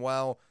perform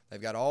well.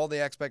 They've got all the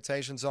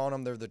expectations on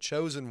them. They're the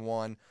chosen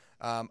one.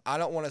 I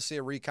don't want to see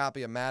a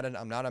recopy of Madden.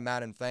 I'm not a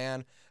Madden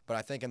fan, but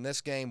I think in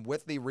this game,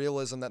 with the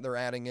realism that they're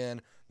adding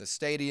in, the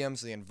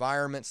stadiums, the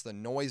environments, the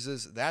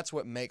noises, that's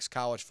what makes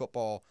college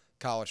football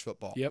college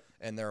football. Yep.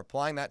 And they're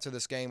applying that to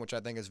this game, which I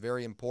think is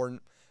very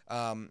important.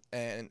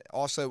 And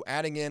also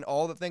adding in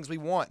all the things we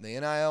want, the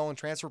NIL and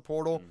transfer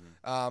portal.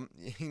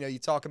 You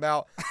talk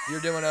about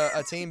you're doing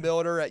a team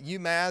builder at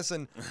UMass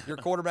and your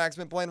quarterback's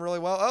been playing really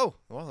well. Oh,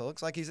 well, it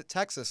looks like he's at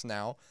Texas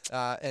now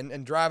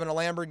and driving a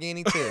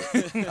Lamborghini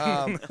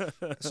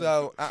too.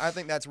 So I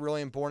think that's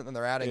really important that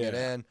they're adding it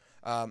in.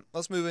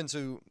 Let's move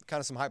into kind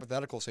of some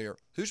hypotheticals here.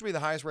 Who should be the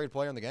highest rated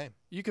player in the game?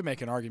 You could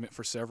make an argument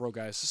for several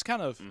guys. It's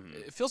kind of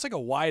it feels like a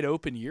wide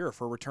open year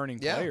for returning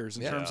players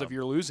in terms of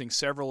you're losing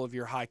several of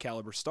your high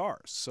caliber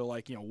stars. So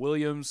like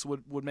Williams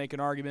would make an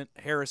argument.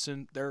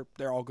 Harrison, they're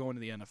all going to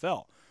the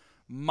NFL.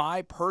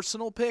 My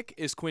personal pick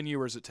is Quinn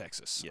Ewers at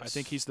Texas. Yes. I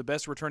think he's the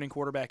best returning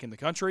quarterback in the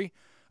country,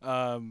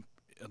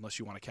 unless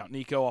you want to count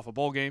Nico off a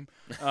bowl game.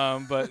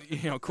 But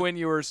Quinn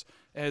Ewers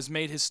has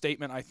made his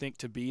statement, I think,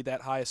 to be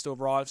that highest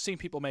overall. I've seen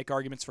people make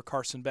arguments for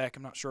Carson Beck.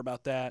 I'm not sure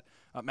about that.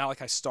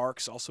 Malachi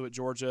Starks, also at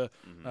Georgia.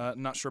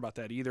 I'm not sure about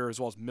that either, as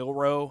well as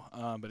Milroe.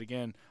 But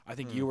again, I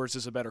think Ewers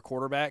is a better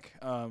quarterback,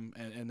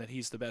 and that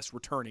he's the best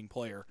returning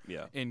player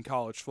in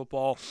college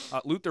football.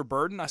 Luther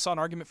Burden, I saw an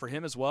argument for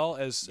him as well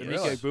as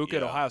Emeka Egbuka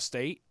at Ohio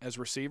State as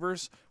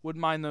receivers.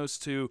 Wouldn't mind those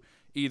two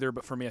either,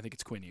 but for me, I think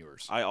it's Quinn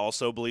Ewers. I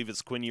also believe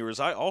it's Quinn Ewers.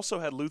 I also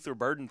had Luther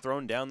Burden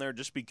thrown down there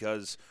just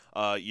because,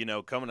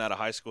 coming out of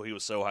high school, he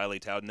was so highly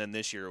touted, and then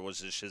this year was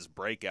just his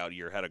breakout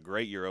year. Had a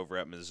great year over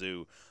at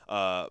Mizzou.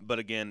 But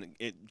again,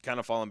 it kind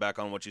of falling back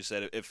on what you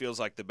said, it feels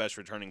like the best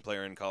returning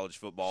player in college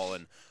football,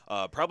 and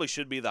probably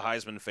should be the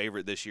Heisman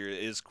favorite this year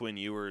is Quinn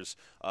Ewers.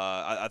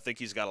 I think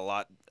he's got a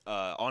lot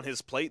on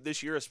his plate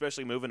this year,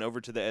 especially moving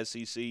over to the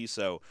SEC.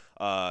 So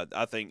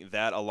I think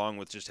that, along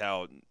with just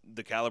how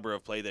the caliber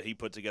of play that he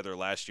put together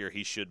last year,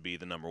 he should be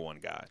the number one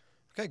guy.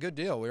 Okay, good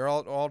deal. We're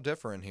all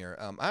different here.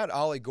 I had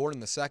Ollie Gordon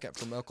II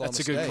from Oklahoma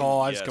State. That's a good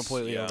call. I just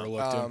completely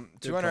overlooked him.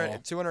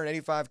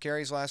 285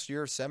 carries last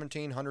year,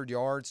 1,700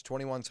 yards,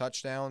 21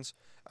 touchdowns.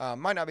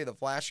 Might not be the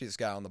flashiest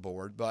guy on the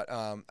board, but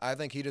I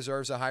think he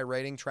deserves a high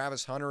rating.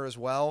 Travis Hunter as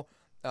well.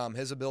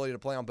 His ability to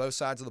play on both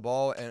sides of the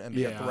ball and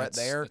be a threat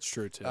there. That's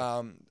true, too.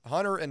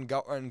 Hunter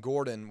and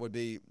Gordon would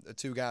be the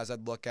two guys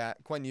I'd look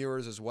at. Quinn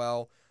Ewers as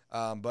well,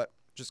 but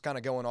just kind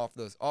of going off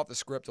the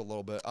script a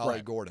little bit,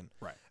 Ollie Gordon.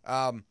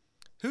 Right.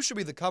 Who should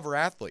be the cover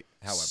athlete,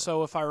 however?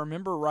 So if I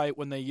remember right,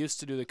 when they used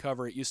to do the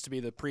cover, it used to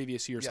be the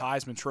previous year's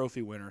Heisman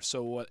Trophy winner.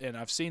 So and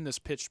I've seen this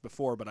pitched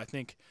before, but I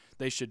think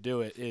they should do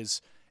it, is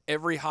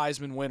every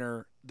Heisman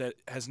winner that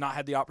has not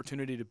had the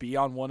opportunity to be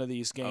on one of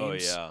these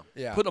games,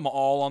 put them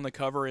all on the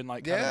cover in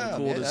kind of a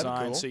cool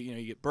design. Cool. So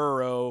you get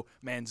Burrow,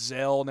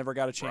 Manziel never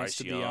got a chance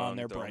to be on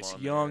there. Bryce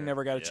Young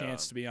never got a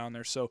chance to be on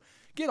there. So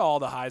get all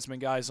the Heisman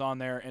guys on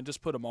there and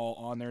just put them all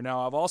on there.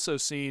 Now, I've also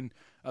seen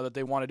that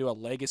they want to do a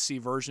legacy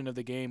version of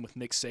the game with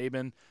Nick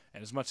Saban.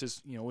 And as much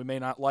as we may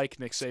not like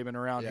Nick Saban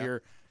around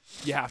here,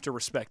 you have to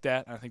respect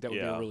that. And I think that would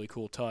be a really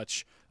cool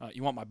touch.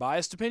 You want my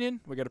biased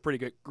opinion? We got a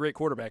pretty great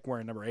quarterback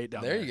wearing number 8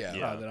 down there. There you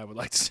go. That I would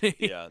like to see.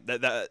 Yeah,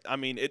 I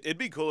mean, it'd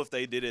be cool if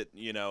they did it.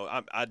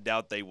 I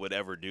doubt they would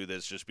ever do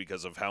this just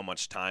because of how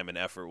much time and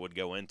effort would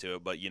go into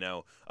it. But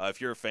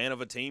if you're a fan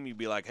of a team, you'd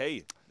be like,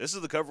 hey, this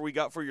is the cover we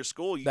got for your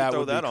school. You can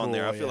throw that on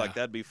there. I feel like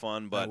that'd be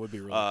fun. But that would be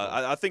really cool.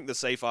 I think the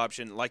safe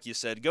option, like you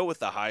said, go with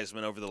the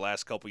Heisman over the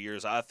last couple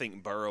years. I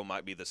think Burrow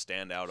might be the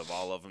standout of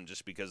all of them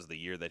just because of the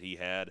year that he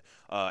had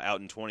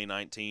out in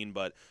 2019.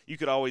 But you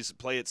could always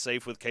play it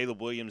safe with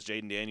Caleb Williams,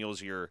 Jaden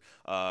Daniels, your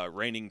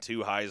reigning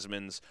 2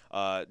 Heismans.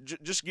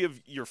 Just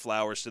give your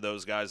flowers to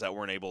those guys that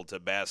weren't able to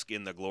bask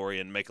in the glory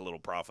and make a little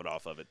profit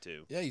off of it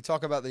too. Yeah, you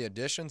talk about the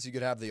additions. You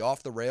could have the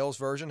off-the-rails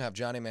version, have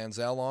Johnny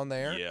Manziel on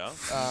there. Yeah.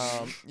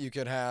 You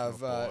could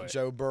have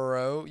Joe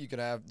Burrow. You could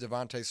have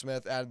Devontae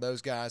Smith, add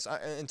those guys.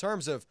 In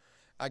terms of,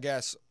 I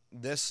guess,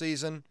 this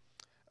season,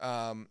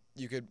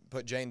 you could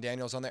put Jane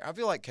Daniels on there. I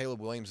feel like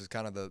Caleb Williams is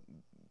kind of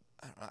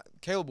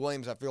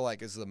I feel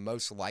like is the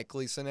most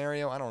likely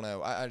scenario. I don't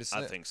know. I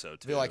think so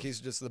too. I feel like he's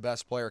just the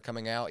best player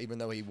coming out, even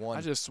though he won.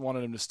 I just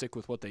wanted him to stick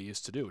with what they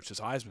used to do, which is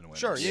Heisman winners.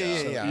 Sure,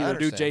 yeah. Either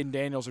do Jaden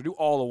Daniels or do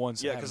all the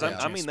ones. Yeah, because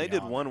they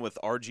did one with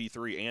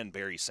RG3 and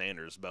Barry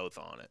Sanders both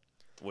on it,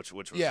 which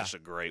was just a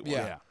great one.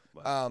 Yeah.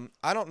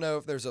 I don't know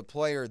if there's a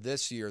player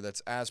this year that's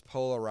as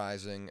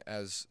polarizing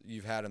as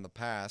you've had in the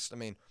past. I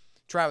mean,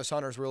 Travis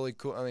Hunter's really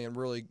cool. I mean,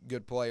 really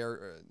good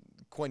player.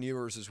 Quinn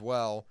Ewers as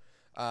well.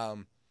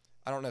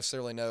 I don't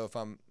necessarily know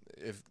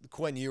if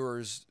Quinn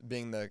Ewers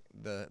being the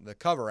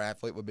cover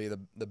athlete would be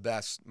the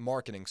best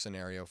marketing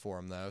scenario for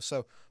him though.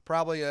 So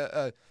probably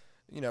a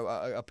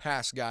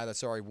past guy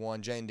that's already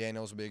won. Jane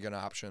Daniels would be a good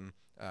option.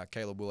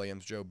 Caleb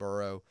Williams, Joe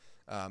Burrow.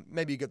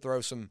 Maybe you could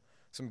throw some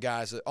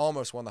guys that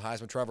almost won the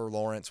Heisman. Trevor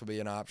Lawrence would be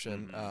an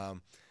option.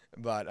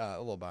 But a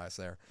little bias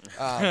there.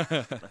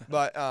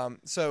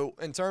 So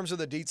in terms of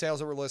the details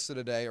that were listed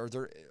today,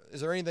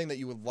 is there anything that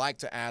you would like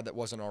to add that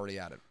wasn't already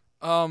added?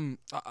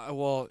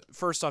 Well,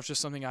 first off,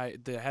 just something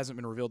that hasn't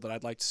been revealed that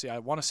I'd like to see. I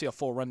want to see a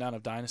full rundown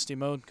of Dynasty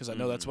Mode because I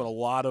know that's what a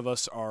lot of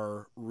us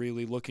are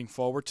really looking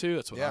forward to.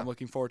 That's what I'm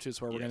looking forward to.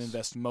 It's where we're going to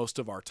invest most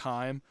of our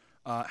time.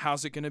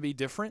 How's it going to be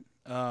different?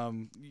 What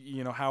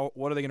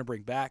are they going to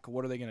bring back?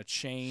 What are they going to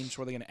change?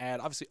 What are they going to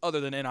add? Obviously, other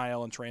than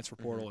NIL and transfer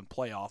portal and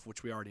playoff,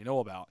 which we already know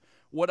about,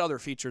 what other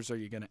features are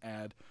you going to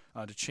add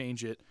to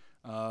change it?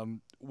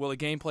 Will the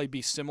gameplay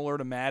be similar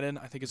to Madden?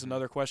 I think is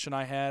another question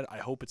I had. I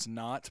hope it's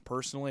not,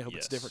 personally. I hope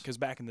it's different because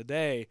back in the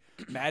day,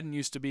 Madden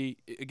used to be,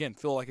 again,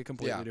 feel like a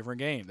completely different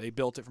game. They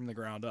built it from the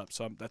ground up.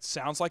 So that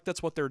sounds like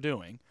that's what they're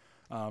doing.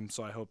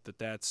 So I hope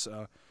that's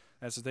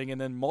the thing.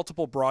 And then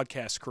multiple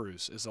broadcast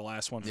crews is the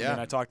last one for me. And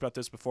I talked about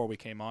this before we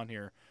came on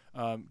here.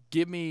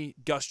 Give me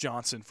Gus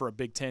Johnson for a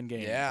Big 10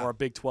 game or a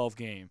Big 12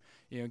 game.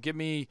 Give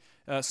me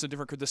some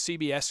different the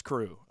CBS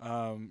crew.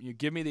 You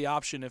give me the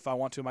option if I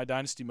want to in my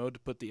dynasty mode to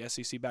put the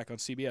SEC back on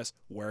CBS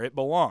where it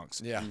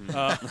belongs. Yeah.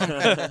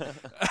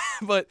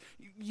 But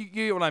you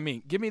get what I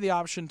mean. Give me the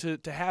option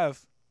to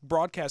have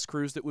broadcast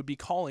crews that would be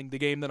calling the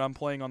game that I'm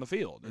playing on the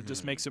field. It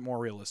just makes it more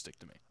realistic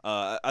to me.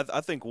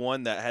 I think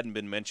one that hadn't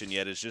been mentioned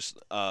yet is just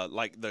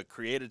like the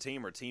create a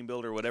team or team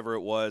builder, whatever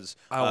it was.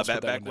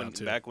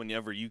 Back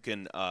whenever you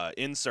can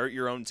insert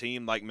your own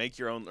team, like make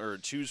your own or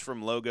choose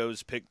from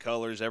logos, pick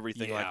colors,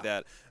 everything like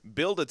that.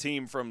 Build a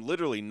team from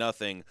literally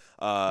nothing.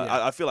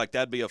 I feel like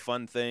that'd be a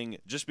fun thing,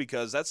 just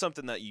because that's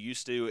something that you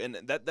used to, and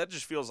that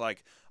just feels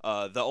like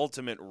the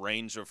ultimate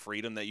range of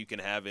freedom that you can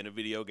have in a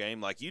video game.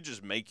 Like, you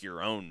just make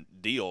your own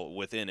deal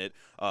within it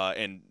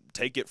and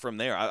take it from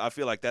there. I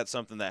feel like that's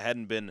something that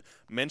hadn't been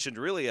mentioned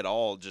really at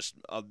all, just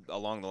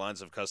along the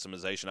lines of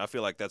customization. I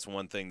feel like that's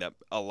one thing that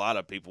a lot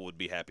of people would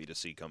be happy to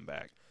see come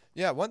back.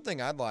 Yeah, one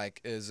thing I'd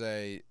like is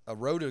a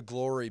Road to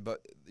Glory,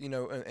 but, in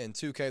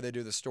 2K they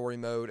do the story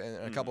mode, and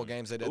in a couple of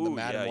games they did the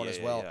Madden one as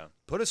well. Yeah.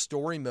 Put a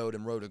story mode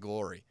in Road to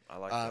Glory. I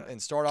like that.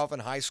 And start off in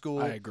high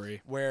school. I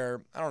agree.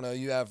 Where, I don't know,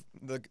 you have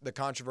the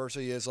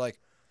controversy is like,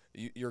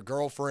 your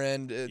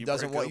girlfriend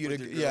doesn't want you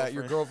to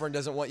your girlfriend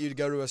doesn't want you to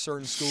go to a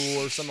certain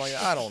school or something like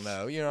that. I don't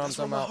know. You know what I'm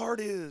talking about? That's where my heart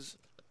is.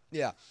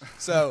 Yeah.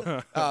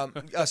 So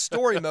a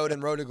story mode in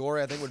Road to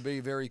Glory I think would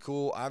be very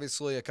cool.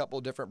 Obviously, a couple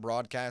of different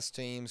broadcast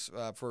teams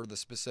for the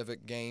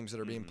specific games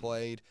that are being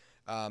played.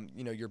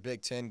 Your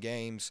Big Ten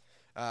games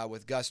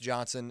with Gus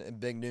Johnson and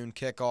Big Noon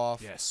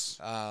Kickoff. Yes.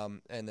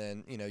 And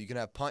then, you can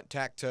have Punt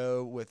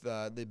Tac-Toe with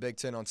the Big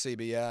Ten on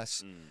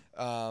CBS.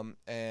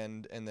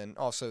 And then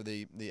also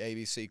the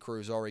ABC crew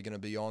is already going to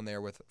be on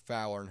there with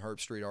Fowler and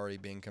Herbstreit already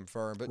being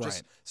confirmed. But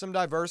just some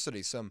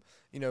diversity,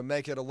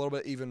 make it a little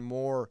bit even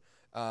more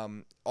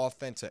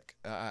authentic,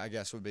 I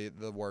guess would be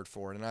the word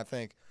for it. And I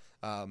think,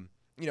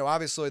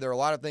 obviously there are a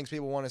lot of things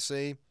people want to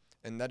see,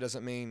 and that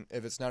doesn't mean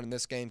if it's not in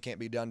this game can't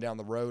be done down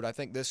the road. I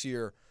think this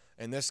year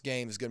and this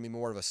game is going to be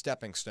more of a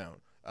stepping stone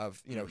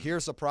of,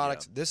 here's the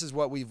product. Yeah. This is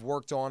what we've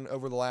worked on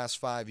over the last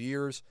 5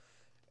 years,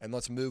 and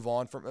let's move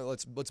on from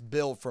let's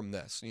build from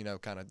this,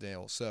 kind of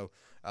deal. So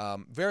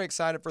very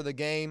excited for the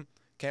game.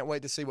 Can't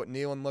wait to see what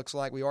Neyland looks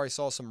like. We already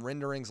saw some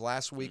renderings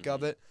last week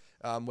of it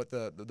with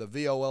the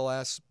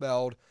VOLS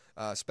spelled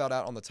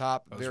out on the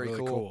top. Very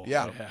really cool.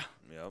 Yeah.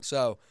 Yep.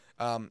 So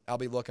I'll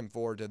be looking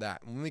forward to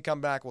that. When we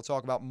come back, we'll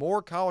talk about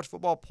more college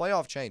football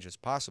playoff changes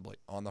possibly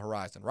on the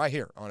horizon right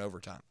here on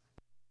Overtime.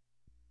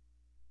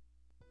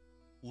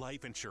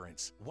 Life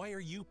insurance. Why are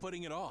you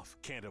putting it off?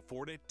 Can't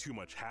afford it? Too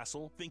much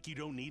hassle? Think you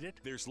don't need it?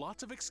 There's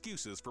lots of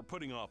excuses for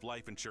putting off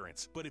life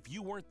insurance. But if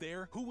you weren't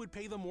there, who would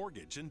pay the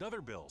mortgage and other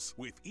bills?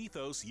 With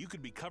Ethos, you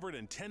could be covered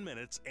in 10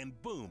 minutes and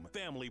boom,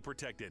 family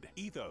protected.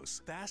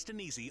 Ethos, fast and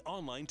easy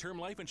online term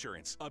life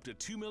insurance. Up to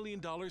 $2 million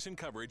in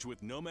coverage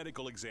with no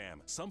medical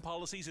exam. Some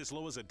policies as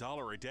low as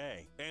 $1 a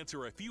day.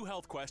 Answer a few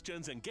health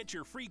questions and get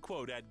your free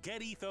quote at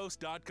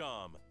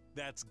getethos.com.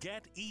 That's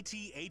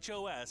getethos.com.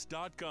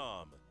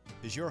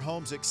 Is your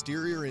home's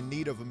exterior in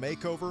need of a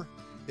makeover?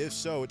 If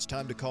so, it's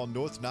time to call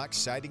North Knox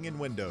Siding and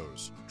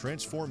Windows.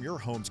 Transform your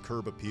home's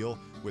curb appeal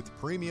with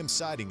premium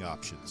siding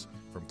options.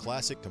 From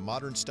classic to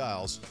modern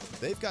styles,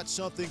 they've got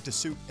something to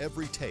suit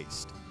every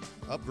taste.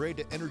 Upgrade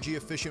to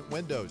energy-efficient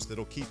windows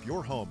that'll keep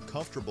your home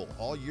comfortable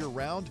all year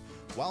round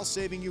while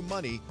saving you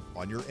money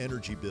on your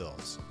energy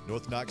bills.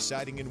 North Knox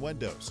Siding and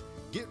Windows.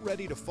 Get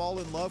ready to fall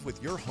in love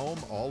with your home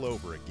all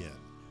over again.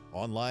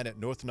 Online at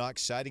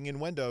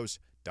northknoxsidingandwindows.com.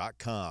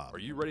 Are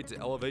you ready to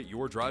elevate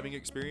your driving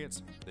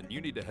experience? Then you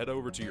need to head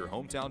over to your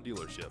hometown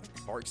dealership,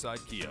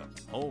 Parkside Kia,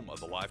 home of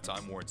the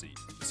lifetime warranty.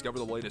 Discover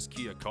the latest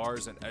Kia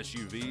cars and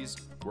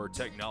SUVs where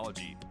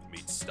technology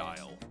meets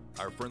style.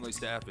 Our friendly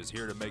staff is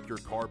here to make your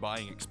car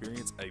buying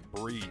experience a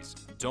breeze.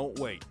 Don't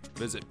wait.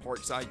 Visit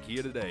Parkside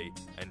Kia today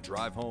and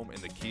drive home in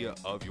the Kia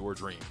of your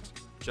dreams.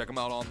 Check them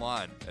out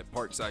online at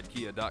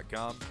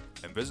parksidekia.com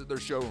and visit their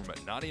showroom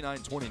at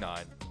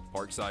 9929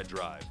 Parkside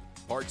Drive.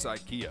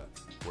 Parkside Kia,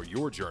 where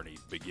your journey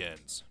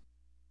begins.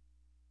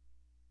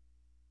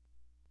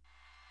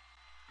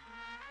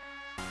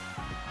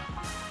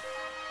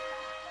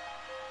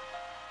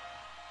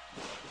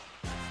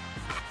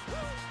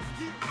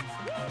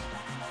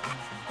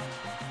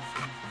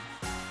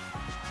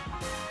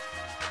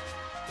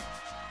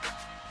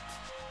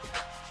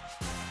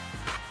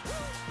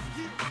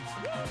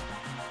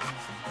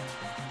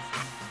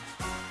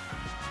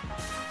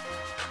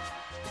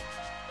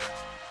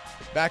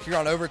 Back here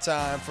on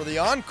Overtime for the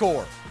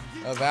encore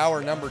of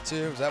hour number 2.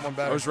 Is that one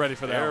better? I was ready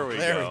for that. There we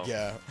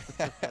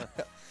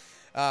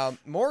go.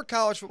 More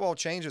college football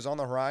changes on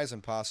the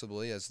horizon,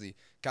 possibly, as the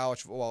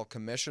college football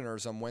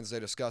commissioners on Wednesday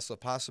discussed the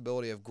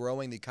possibility of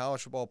growing the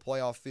college football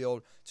playoff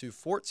field to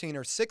 14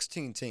 or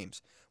 16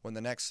 teams when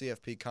the next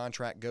CFP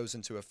contract goes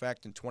into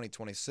effect in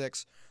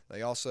 2026.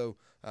 They also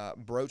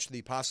broached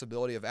the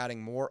possibility of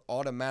adding more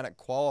automatic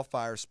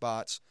qualifier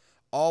spots,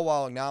 all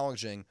while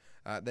acknowledging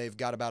they've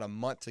got about a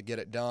month to get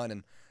it done.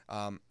 And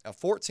A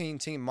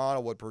 14-team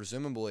model would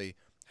presumably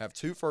have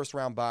 2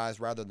 first-round byes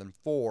rather than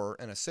 4,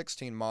 and a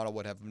 16 model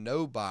would have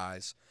no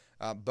byes.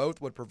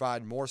 Both would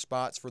provide more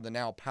spots for the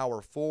now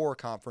Power 4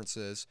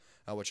 conferences,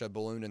 which have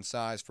ballooned in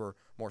size for,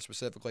 more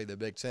specifically, the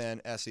Big Ten,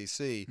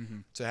 SEC,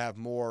 to have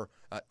more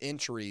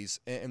entries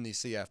in the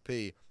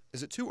CFP.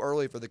 Is it too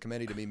early for the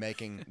committee to be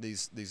making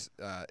these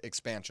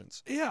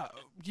expansions? Yeah,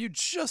 you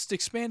just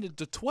expanded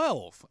to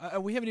 12.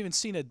 We haven't even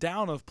seen a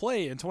down of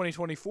play in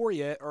 2024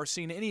 yet or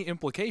seen any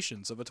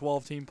implications of a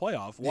 12-team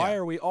playoff. Why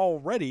are we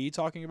already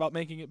talking about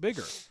making it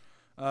bigger?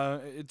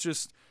 It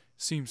just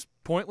seems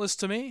pointless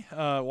to me.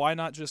 Why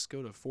not just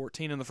go to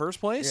 14 in the first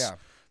place? Yeah.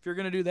 If you're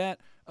going to do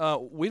that,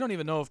 we don't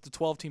even know if the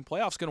 12-team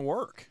playoff's going to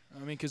work. I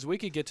mean, because we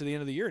could get to the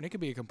end of the year and it could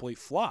be a complete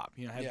flop.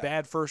 Have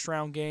bad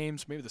first-round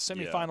games. Maybe the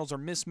semifinals are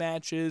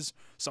mismatches.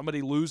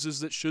 Somebody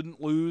loses that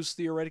shouldn't lose,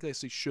 theoretically. I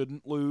say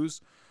shouldn't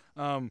lose.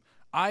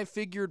 I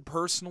figured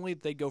personally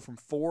that they'd go from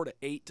 4 to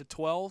 8 to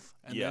 12,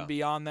 and then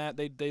beyond that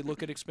they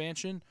look at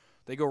expansion.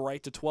 They go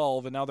right to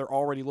 12, and now they're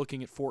already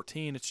looking at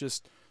 14. It's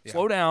just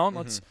slow down.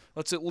 Let's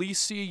at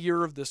least see a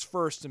year of this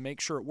first and make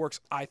sure it works.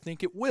 I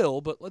think it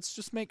will, but let's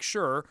just make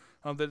sure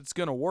that it's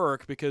going to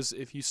work, because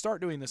if you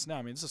start doing this now,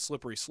 I mean, it's a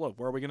slippery slope.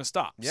 Where are we going to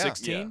stop?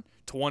 16?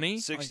 20?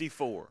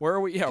 64. Where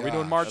are we? Yeah, are we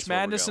doing March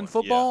Madness in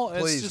football? Yeah.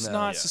 It's just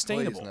not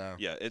sustainable. No.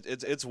 Yeah,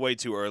 it's way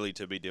too early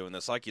to be doing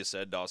this. Like you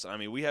said, Dawson, I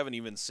mean, we haven't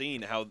even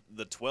seen how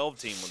the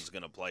 12-team one's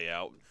going to play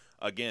out.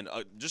 Again,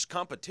 just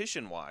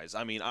competition-wise.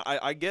 I mean,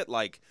 I get,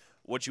 like,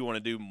 what you want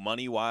to do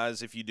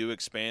money-wise if you do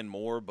expand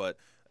more, but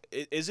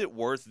is it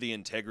worth the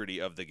integrity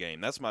of the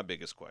game? That's my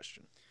biggest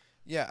question.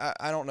 Yeah,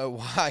 I don't know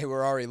why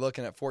we're already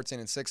looking at 14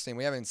 and 16.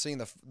 We haven't seen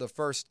the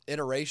first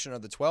iteration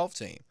of the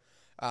 12-team.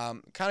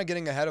 Kind of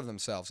getting ahead of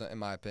themselves, in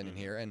my opinion,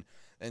 here.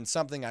 And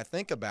something I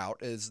think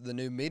about is the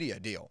new media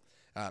deal.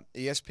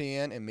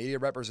 ESPN and media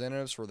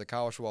representatives for the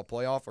College Football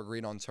Playoff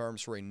agreed on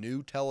terms for a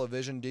new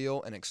television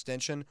deal and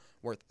extension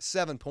worth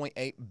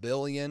 $7.8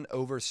 billion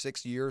over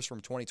 6 years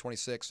from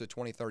 2026 to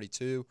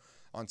 2032,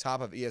 on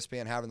top of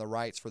ESPN having the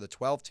rights for the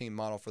 12-team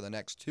model for the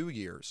next 2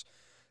 years.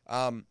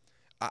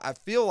 I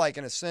feel like,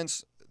 in a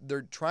sense,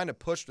 they're trying to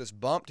push this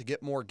bump to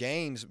get more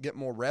games, get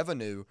more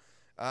revenue.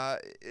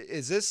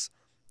 Is this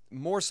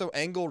more so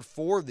angled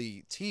for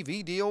the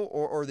TV deal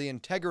or the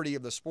integrity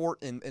of the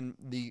sport and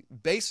the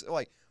base?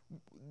 Like,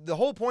 the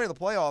whole point of the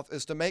playoff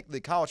is to make the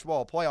college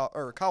football playoff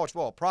or college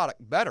football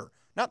product better,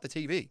 not the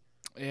TV.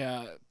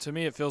 Yeah, to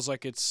me it feels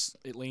like it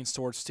leans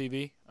towards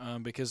TV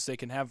because they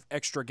can have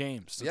extra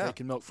games that they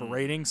can milk for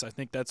ratings. I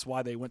think that's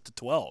why they went to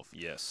 12.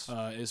 Yes.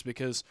 Is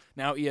because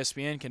now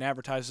ESPN can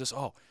advertise this,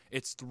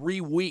 it's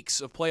 3 weeks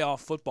of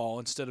playoff football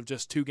instead of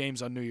just 2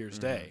 games on New Year's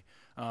Day.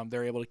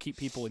 They're able to keep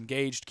people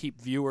engaged,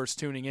 keep viewers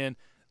tuning in.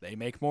 They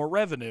make more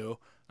revenue.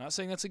 Not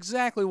saying that's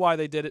exactly why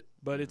they did it,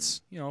 but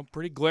it's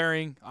pretty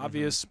glaring,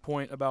 obvious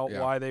point about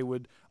why they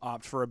would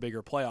opt for a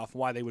bigger playoff,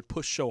 why they would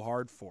push so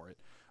hard for it.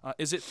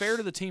 Is it fair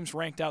to the teams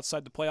ranked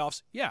outside the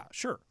playoffs? Yeah,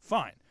 sure,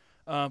 fine.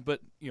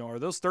 But are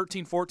those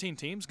 13, 14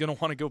 teams going to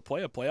want to go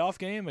play a playoff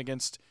game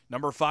against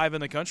number 5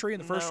 in the country in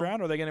the first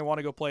round? Or are they going to want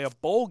to go play a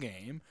bowl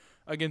game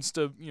against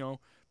a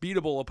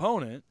beatable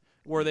opponent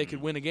where they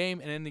could win a game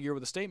and end the year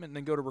with a statement and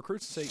then go to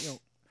recruits and say,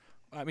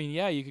 I mean,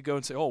 you could go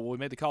and say, we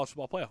made the college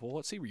football playoff. Well,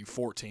 let's see, were you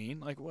 14?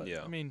 Like, what?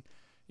 Yeah. I mean,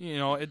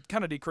 it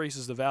kind of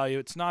decreases the value.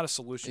 It's not a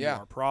solution to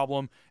our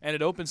problem, and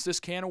it opens this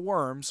can of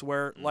worms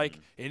where,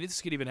 and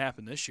this could even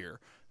happen this year.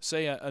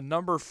 Say a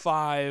number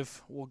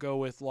 5, we'll go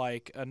with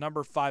like a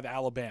number 5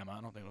 Alabama.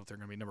 I don't know if they're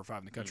going to be number 5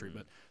 in the country,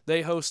 but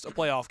they host a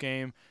playoff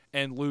game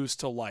and lose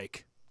to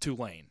like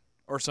Tulane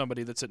or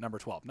somebody that's at number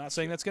 12. Not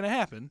saying that's going to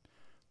happen,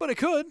 but it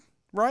could.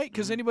 Right?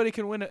 Because anybody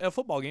can win a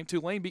football game.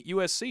 Tulane beat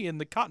USC in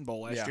the Cotton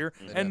Bowl last year,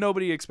 and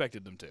nobody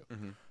expected them to.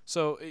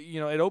 So,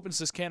 it opens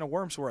this can of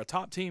worms where a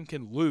top team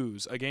can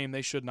lose a game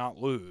they should not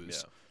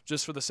lose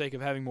just for the sake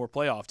of having more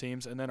playoff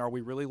teams. And then are we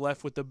really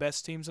left with the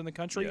best teams in the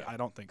country? Yeah. I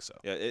don't think so.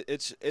 Yeah,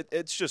 it's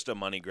just a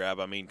money grab.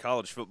 I mean,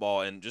 college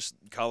football and just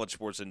college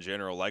sports in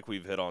general, like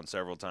we've hit on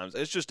several times,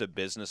 it's just a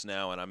business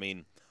now. And, I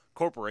mean,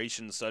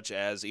 corporations such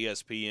as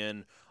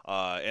ESPN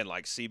and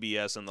like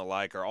CBS and the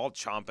like are all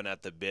chomping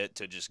at the bit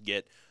to just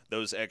get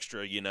those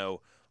extra,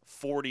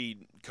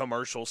 40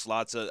 commercial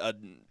slots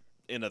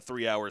in a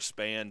 3-hour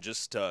span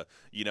just to,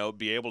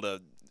 be able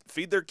to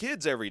feed their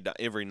kids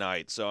every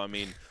night. So, I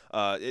mean,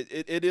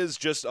 it is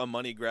just a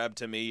money grab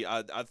to me.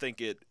 I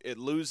think it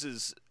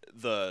loses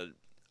the,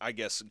 I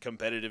guess,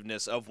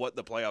 competitiveness of what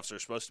the playoffs are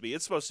supposed to be.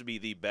 It's supposed to be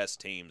the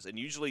best teams, and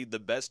usually the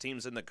best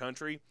teams in the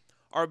country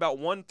are about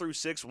 1 through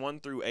 6, 1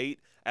 through 8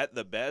 at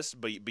the best.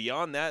 But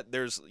beyond that,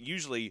 there's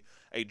usually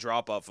a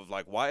drop-off of,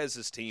 like, why is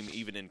this team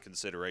even in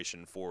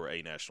consideration for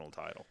a national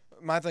title?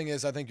 My thing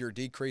is, I think you're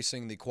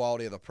decreasing the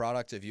quality of the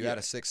product if you had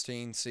a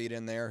 16 seed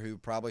in there who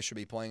probably should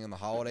be playing in the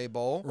Holiday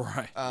Bowl.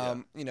 Right.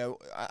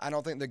 I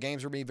don't think the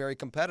games are being very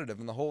competitive.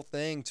 And the whole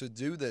thing to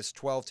do this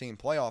 12-team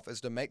playoff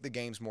is to make the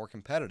games more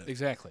competitive.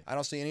 Exactly. I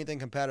don't see anything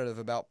competitive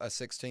about a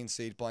 16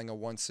 seed playing a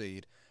 1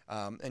 seed.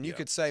 And you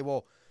could say,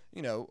 well,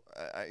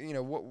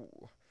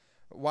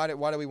 why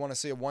do we want to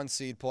see a 1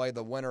 seed play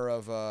the winner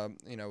of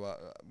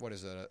what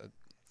is it?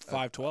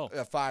 5-12.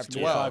 A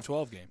 5-12.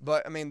 5-12 game.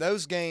 But, I mean,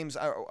 those games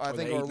I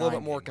think are a little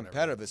bit more game,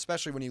 competitive,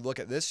 especially when you look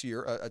at this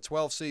year. A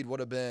 12 seed would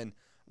have been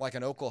like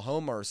an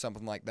Oklahoma or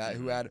something like that,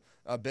 who had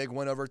a big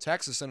win over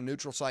Texas in a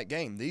neutral site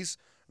game.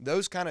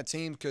 Those kind of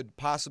teams could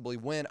possibly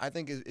win. I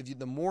think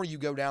the more you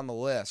go down the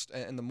list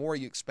and the more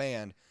you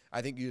expand,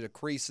 I think you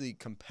decrease the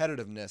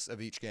competitiveness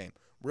of each game.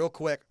 Real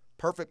quick,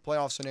 perfect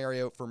playoff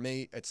scenario for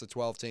me, it's the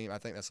 12 team. I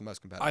think that's the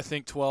most competitive. I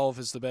think 12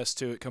 is the best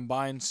too. It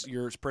combines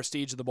your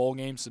prestige of the bowl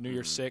games, the New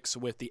Year's Six,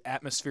 with the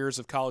atmospheres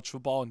of college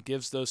football, and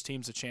gives those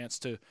teams a chance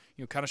to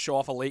kind of show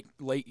off a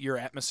late year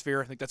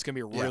atmosphere. I think that's going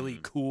to be a really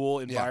cool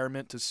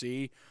environment to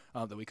see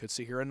that we could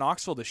see here in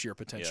Knoxville this year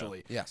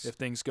potentially. Yes. If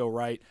things go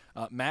right.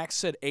 Max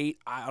said 8.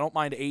 I don't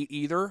mind 8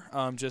 either.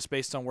 Just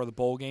based on where the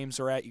bowl games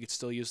are at, you could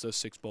still use those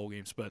 6 bowl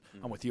games. But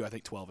I'm with you. I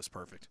think 12 is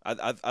perfect.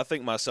 I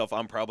think myself,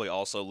 I'm probably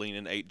also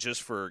leaning 8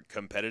 just for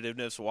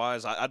competitiveness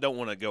wise. I don't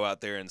want to go out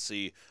there and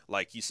see,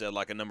 like you said,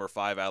 like a number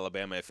 5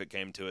 Alabama, if it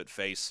came to it,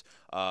 face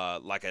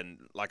like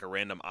a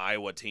random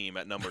Iowa team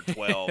at number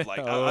 12.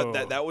 Like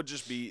that would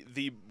just be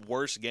the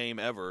worst game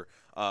ever.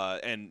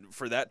 And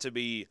for that to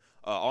be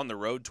on the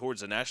road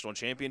towards a national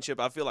championship,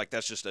 I feel like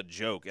that's just a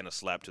joke and a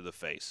slap to the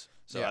face.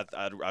 So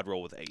I'd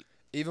roll with 8.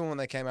 Even when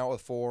they came out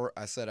with 4,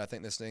 I said I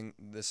think this thing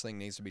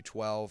needs to be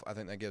 12. I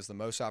think that gives the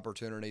most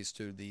opportunities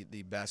to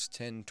the best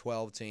 10,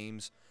 12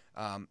 teams.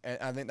 And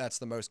I think that's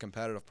the most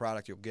competitive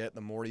product you'll get.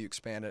 The more you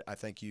expand it, I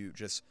think you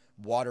just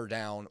water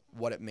down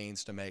what it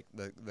means to make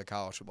the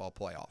college football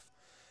playoff.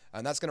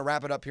 And that's going to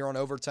wrap it up here on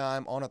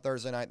Overtime on a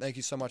Thursday night. Thank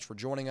you so much for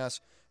joining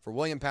us. For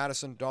William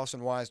Patteson,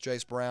 Dawson Wise,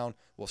 Jace Brown,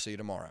 we'll see you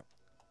tomorrow.